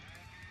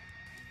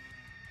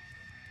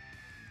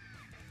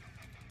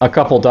a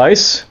couple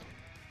dice.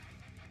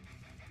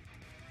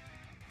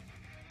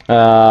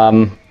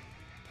 There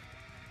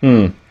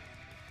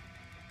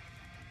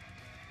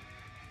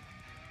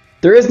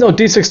is no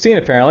D16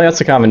 apparently. That's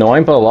kind of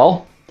annoying, but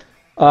well.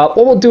 What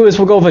we'll do is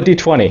we'll go with a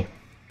D20.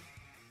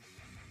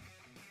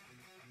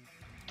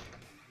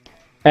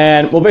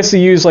 And we'll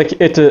basically use like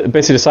it to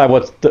basically decide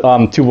what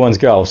the 2 ones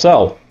go.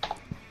 So,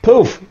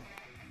 poof!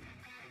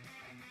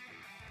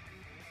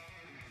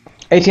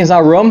 18 is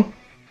not a room.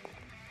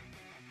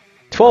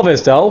 12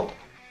 is though.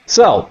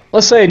 So,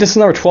 let's say this is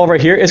number 12 right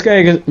here. It's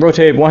going to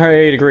rotate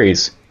 180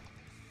 degrees.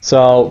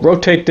 So,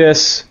 rotate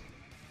this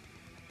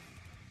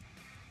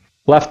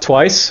left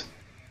twice.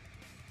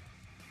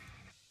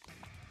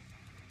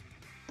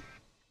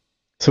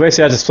 So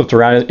basically I just flipped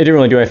around. It didn't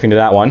really do anything to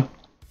that one.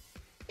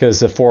 Because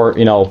the 4,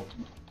 you know,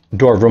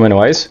 door of room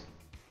anyways.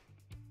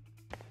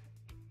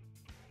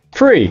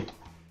 3.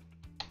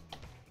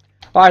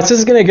 Alright, so this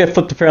is going to get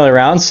flipped apparently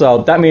around, so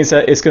that means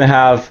that it's going to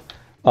have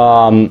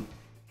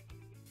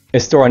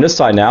its door on this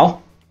side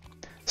now.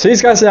 So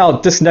these guys are now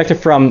disconnected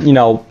from, you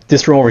know,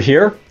 this room over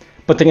here,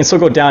 but they can still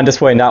go down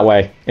this way and that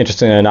way,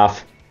 interestingly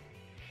enough.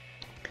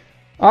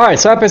 Alright,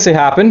 so that basically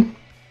happened.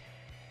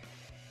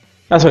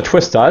 That's what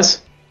twist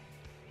does.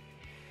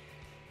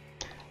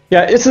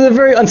 Yeah, this is a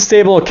very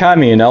unstable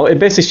academy, you know. It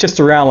basically shifts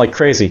around like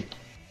crazy.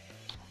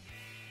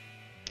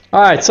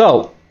 Alright,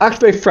 so,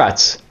 activate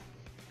frets.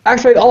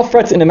 Activate all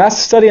frets in the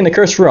master study in the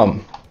cursed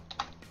room.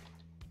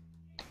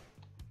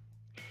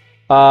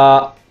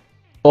 Well,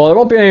 there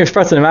won't be any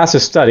frets in the master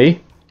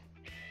study,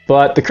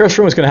 but the cursed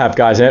room is going to have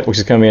guys in it, which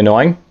is going to be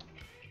annoying.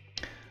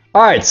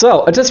 Alright,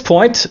 so, at this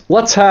point,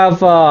 let's have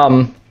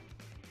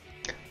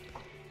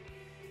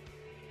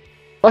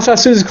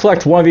Susan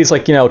collect one of these,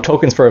 like, you know,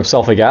 tokens for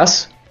himself, I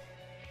guess.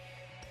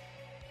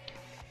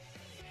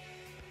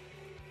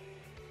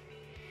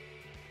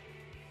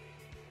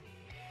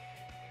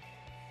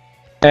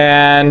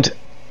 And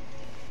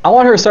I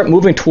want her to start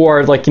moving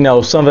toward, like, you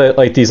know, some of the,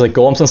 like, these, like,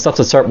 golems and stuff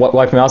to start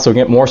wiping out so we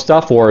can get more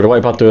stuff, or to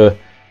wipe out the,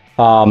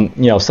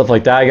 you know, stuff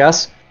like that, I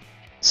guess.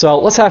 So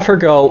let's have her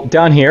go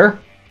down here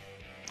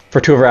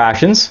for 2 of her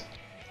actions,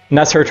 and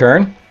that's her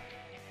turn.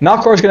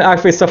 Malcor is going to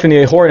activate stuff in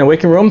the Horde and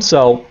Awaken room,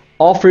 so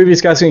all 3 of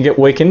these guys are going to get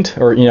awakened,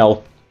 or, you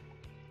know,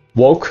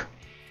 woke,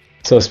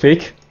 so to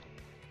speak.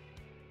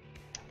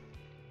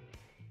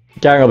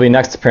 Gathering will be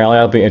next, apparently.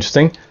 That'll be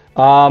interesting.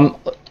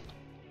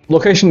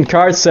 Location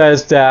card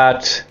says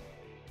that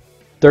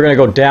they're going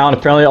to go down,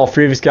 apparently, all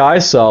 3 of these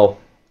guys. So,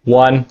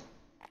 1,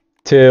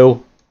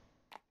 2,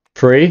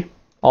 3.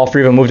 All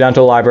 3 of them move down to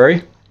the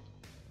library.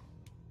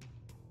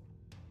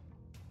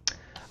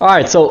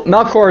 Alright, so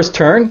Malcor's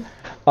turn.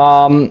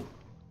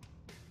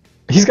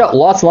 He's got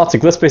lots and lots of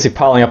glyphs basically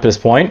piling up at this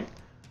point.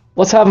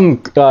 Let's have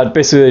him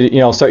basically, you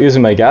know, start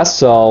using them, I guess.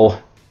 So,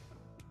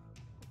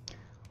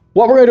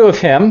 what we're going to do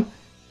with him,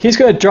 he's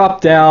going to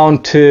drop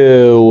down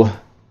to...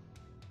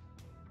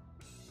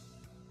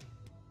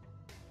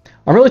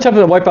 I'm really tempted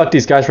to wipe out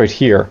these guys right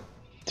here,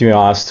 to be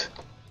honest.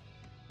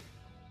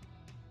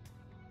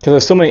 Because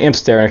there's so many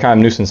imps there and a kind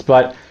of nuisance.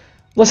 But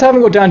let's have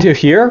him go down to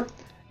here,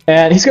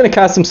 and he's going to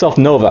cast himself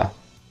Nova.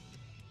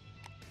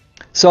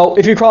 So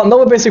if you recall,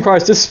 Nova basically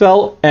requires this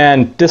spell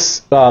and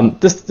this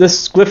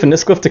glyph and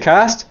this glyph to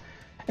cast,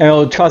 and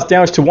it'll cause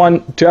damage to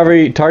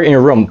every target in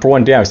your room for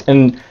 1 damage.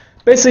 And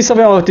basically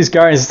something about these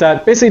guardians is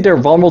that basically they're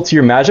vulnerable to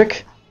your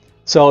magic.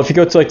 So if you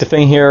go to like the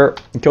thing here,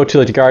 go to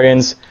like the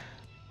guardians.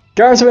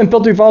 Guardians have been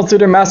built to be vulnerable to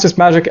their master's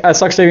magic, as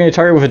such they can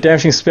target with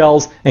damaging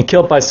spells and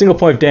killed by a single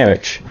point of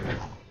damage.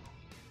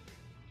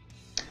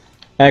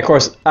 And of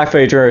course,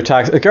 activate during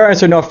attacks. The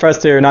Guardians are no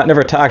threats, they are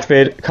never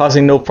activated,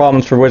 causing no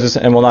problems for wizards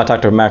and will not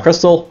attack with Mana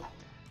Crystal.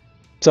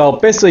 So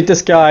basically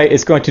this guy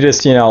is going to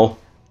just, you know,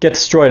 get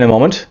destroyed in a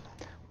moment.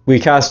 We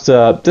cast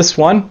this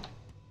one.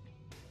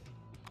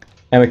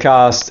 And we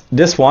cast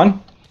this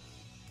one.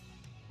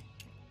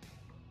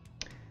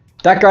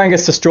 That Guardian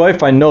gets destroyed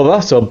by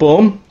Nova, so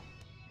boom.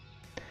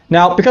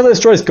 Now, because it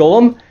destroys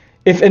Golem,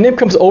 if an imp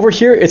comes over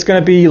here, it's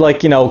going to be,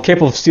 like, you know,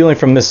 capable of stealing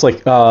from this, like,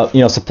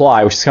 you know,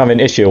 supply, which is kind of an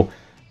issue.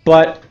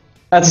 But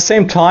at the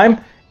same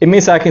time, it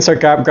means that I can start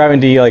grabbing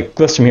the, like,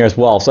 glyphs from here as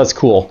well, so that's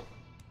cool.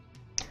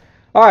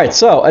 Alright,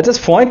 so, at this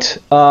point,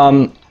 you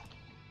know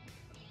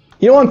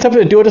what I'm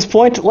tempted to do at this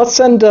point? Let's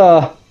send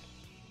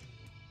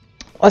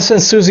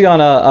Susie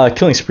on a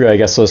killing spree, I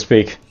guess, so to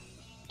speak.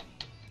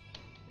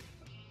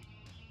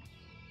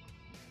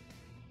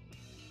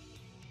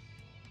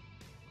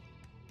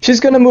 She's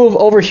going to move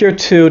over here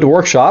to the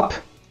workshop.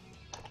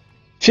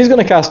 She's going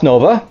to cast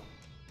Nova.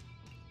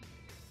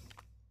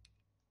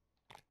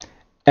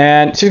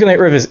 And she's going to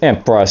get rid of his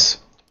imp for us.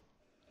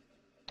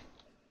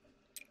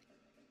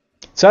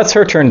 So that's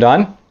her turn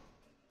done.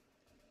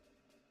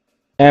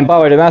 And by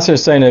the way, the master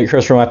is saying that the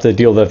curse room, I have to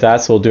deal with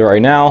that, so we'll do it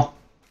right now.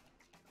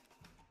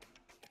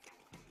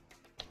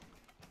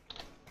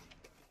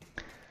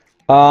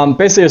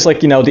 Basically, it's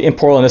like, you know, the imp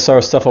portal and this sort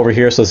of stuff over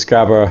here. So let's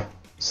grab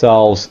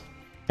ourselves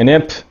an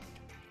imp,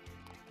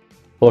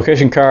 a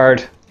location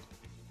card,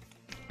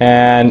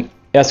 and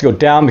it has to go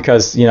down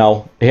because, you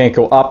know, it can't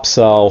go up,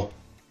 so...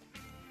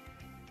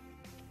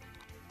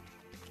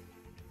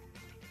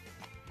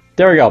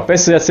 There we go.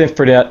 Basically, that's it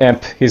for the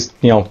imp. He's,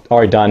 you know,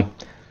 already done.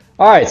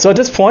 Alright, so at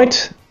this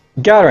point,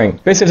 gathering.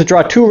 Basically, have to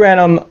draw 2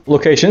 random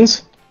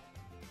locations.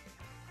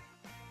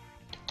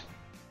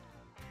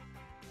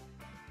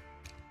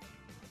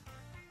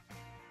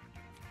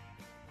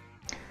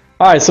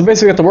 Alright, so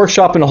basically, we got the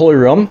workshop and the holy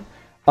room.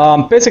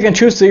 Basically, you can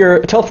choose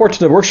to teleport to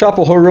the workshop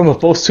or holy room of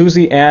both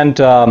Susie and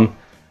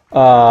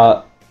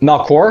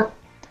Malcor.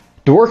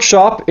 The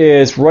workshop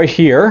is right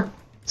here.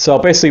 So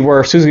basically,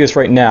 where Susie is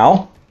right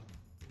now.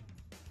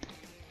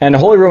 And the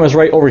holy room is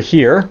right over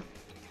here.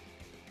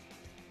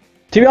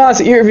 To be honest,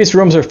 either of these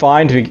rooms are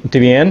fine to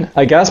be in,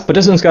 I guess. But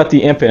this one's got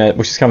the imp in it,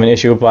 which is kind of an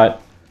issue, but...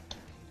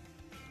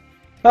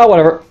 Oh,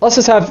 whatever. Let's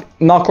just have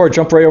Malcor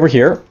jump right over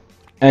here.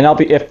 And that'll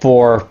be it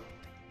for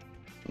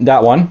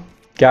that one.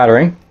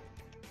 Gathering.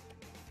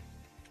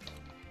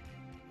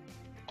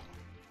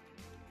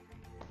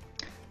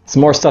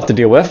 Some more stuff to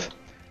deal with.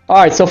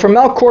 Alright, so for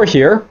Malcor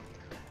here,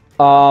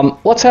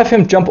 let's have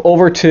him jump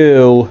over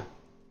to...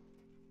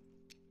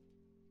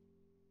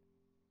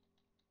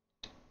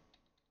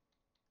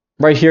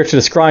 right here to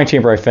the scrying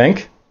chamber, I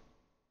think.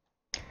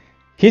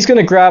 He's going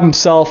to grab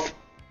himself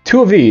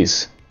 2 of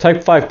these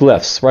type 5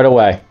 glyphs right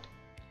away.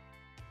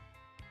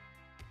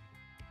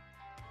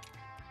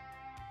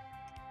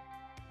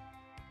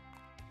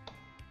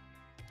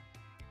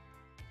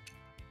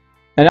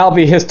 And that'll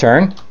be his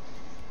turn.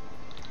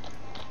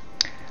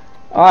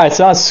 Alright,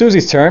 so now it's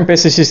Susie's turn.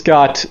 Basically, she's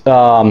got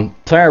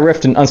Planar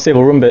Rift and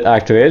Unstable Room bit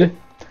activated.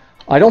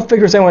 I don't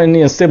think there's anyone in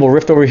the Unstable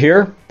Rift over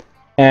here.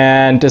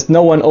 And there's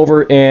no one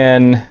over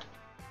in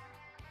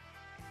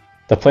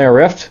the Planar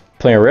Rift.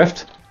 Planar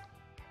Rift.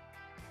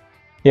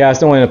 Yeah, there's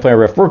no one in the Planar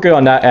Rift. We're good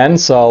on that end,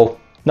 so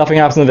nothing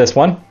happens to this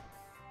one.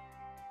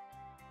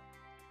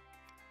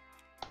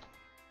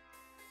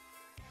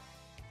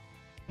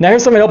 Now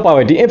here's something to note, by the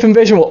way. The imp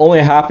invasion will only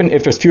happen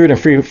if there's fewer than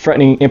 3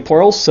 threatening imp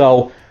portals.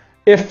 So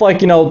if,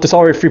 like, you know, there's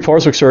already 3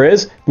 portals, which there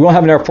is, we won't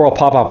have another portal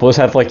pop up. We'll just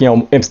have, like, you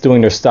know, imps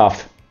doing their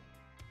stuff.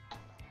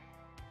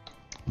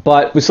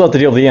 But we still have to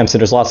deal with the imps, so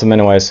there's lots of them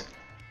anyways.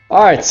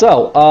 Alright,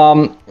 so,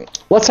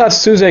 let's have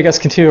Susie, I guess,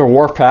 continue her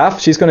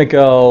warpath. She's going to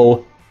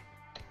go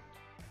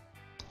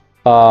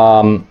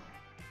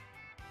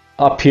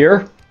up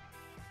here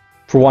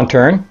for 1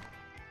 turn.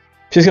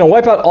 She's going to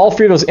wipe out all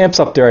 3 of those imps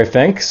up there, I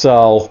think,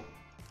 so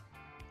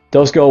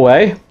those go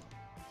away.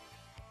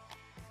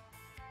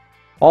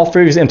 All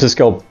 3 of these imps just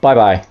go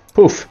bye-bye.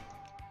 Poof.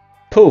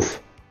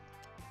 Poof.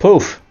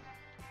 Poof.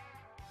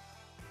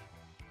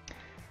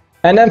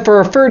 And then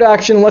for her 3rd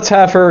action, let's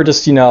have her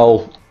just, you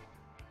know,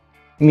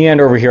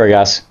 meander over here, I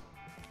guess.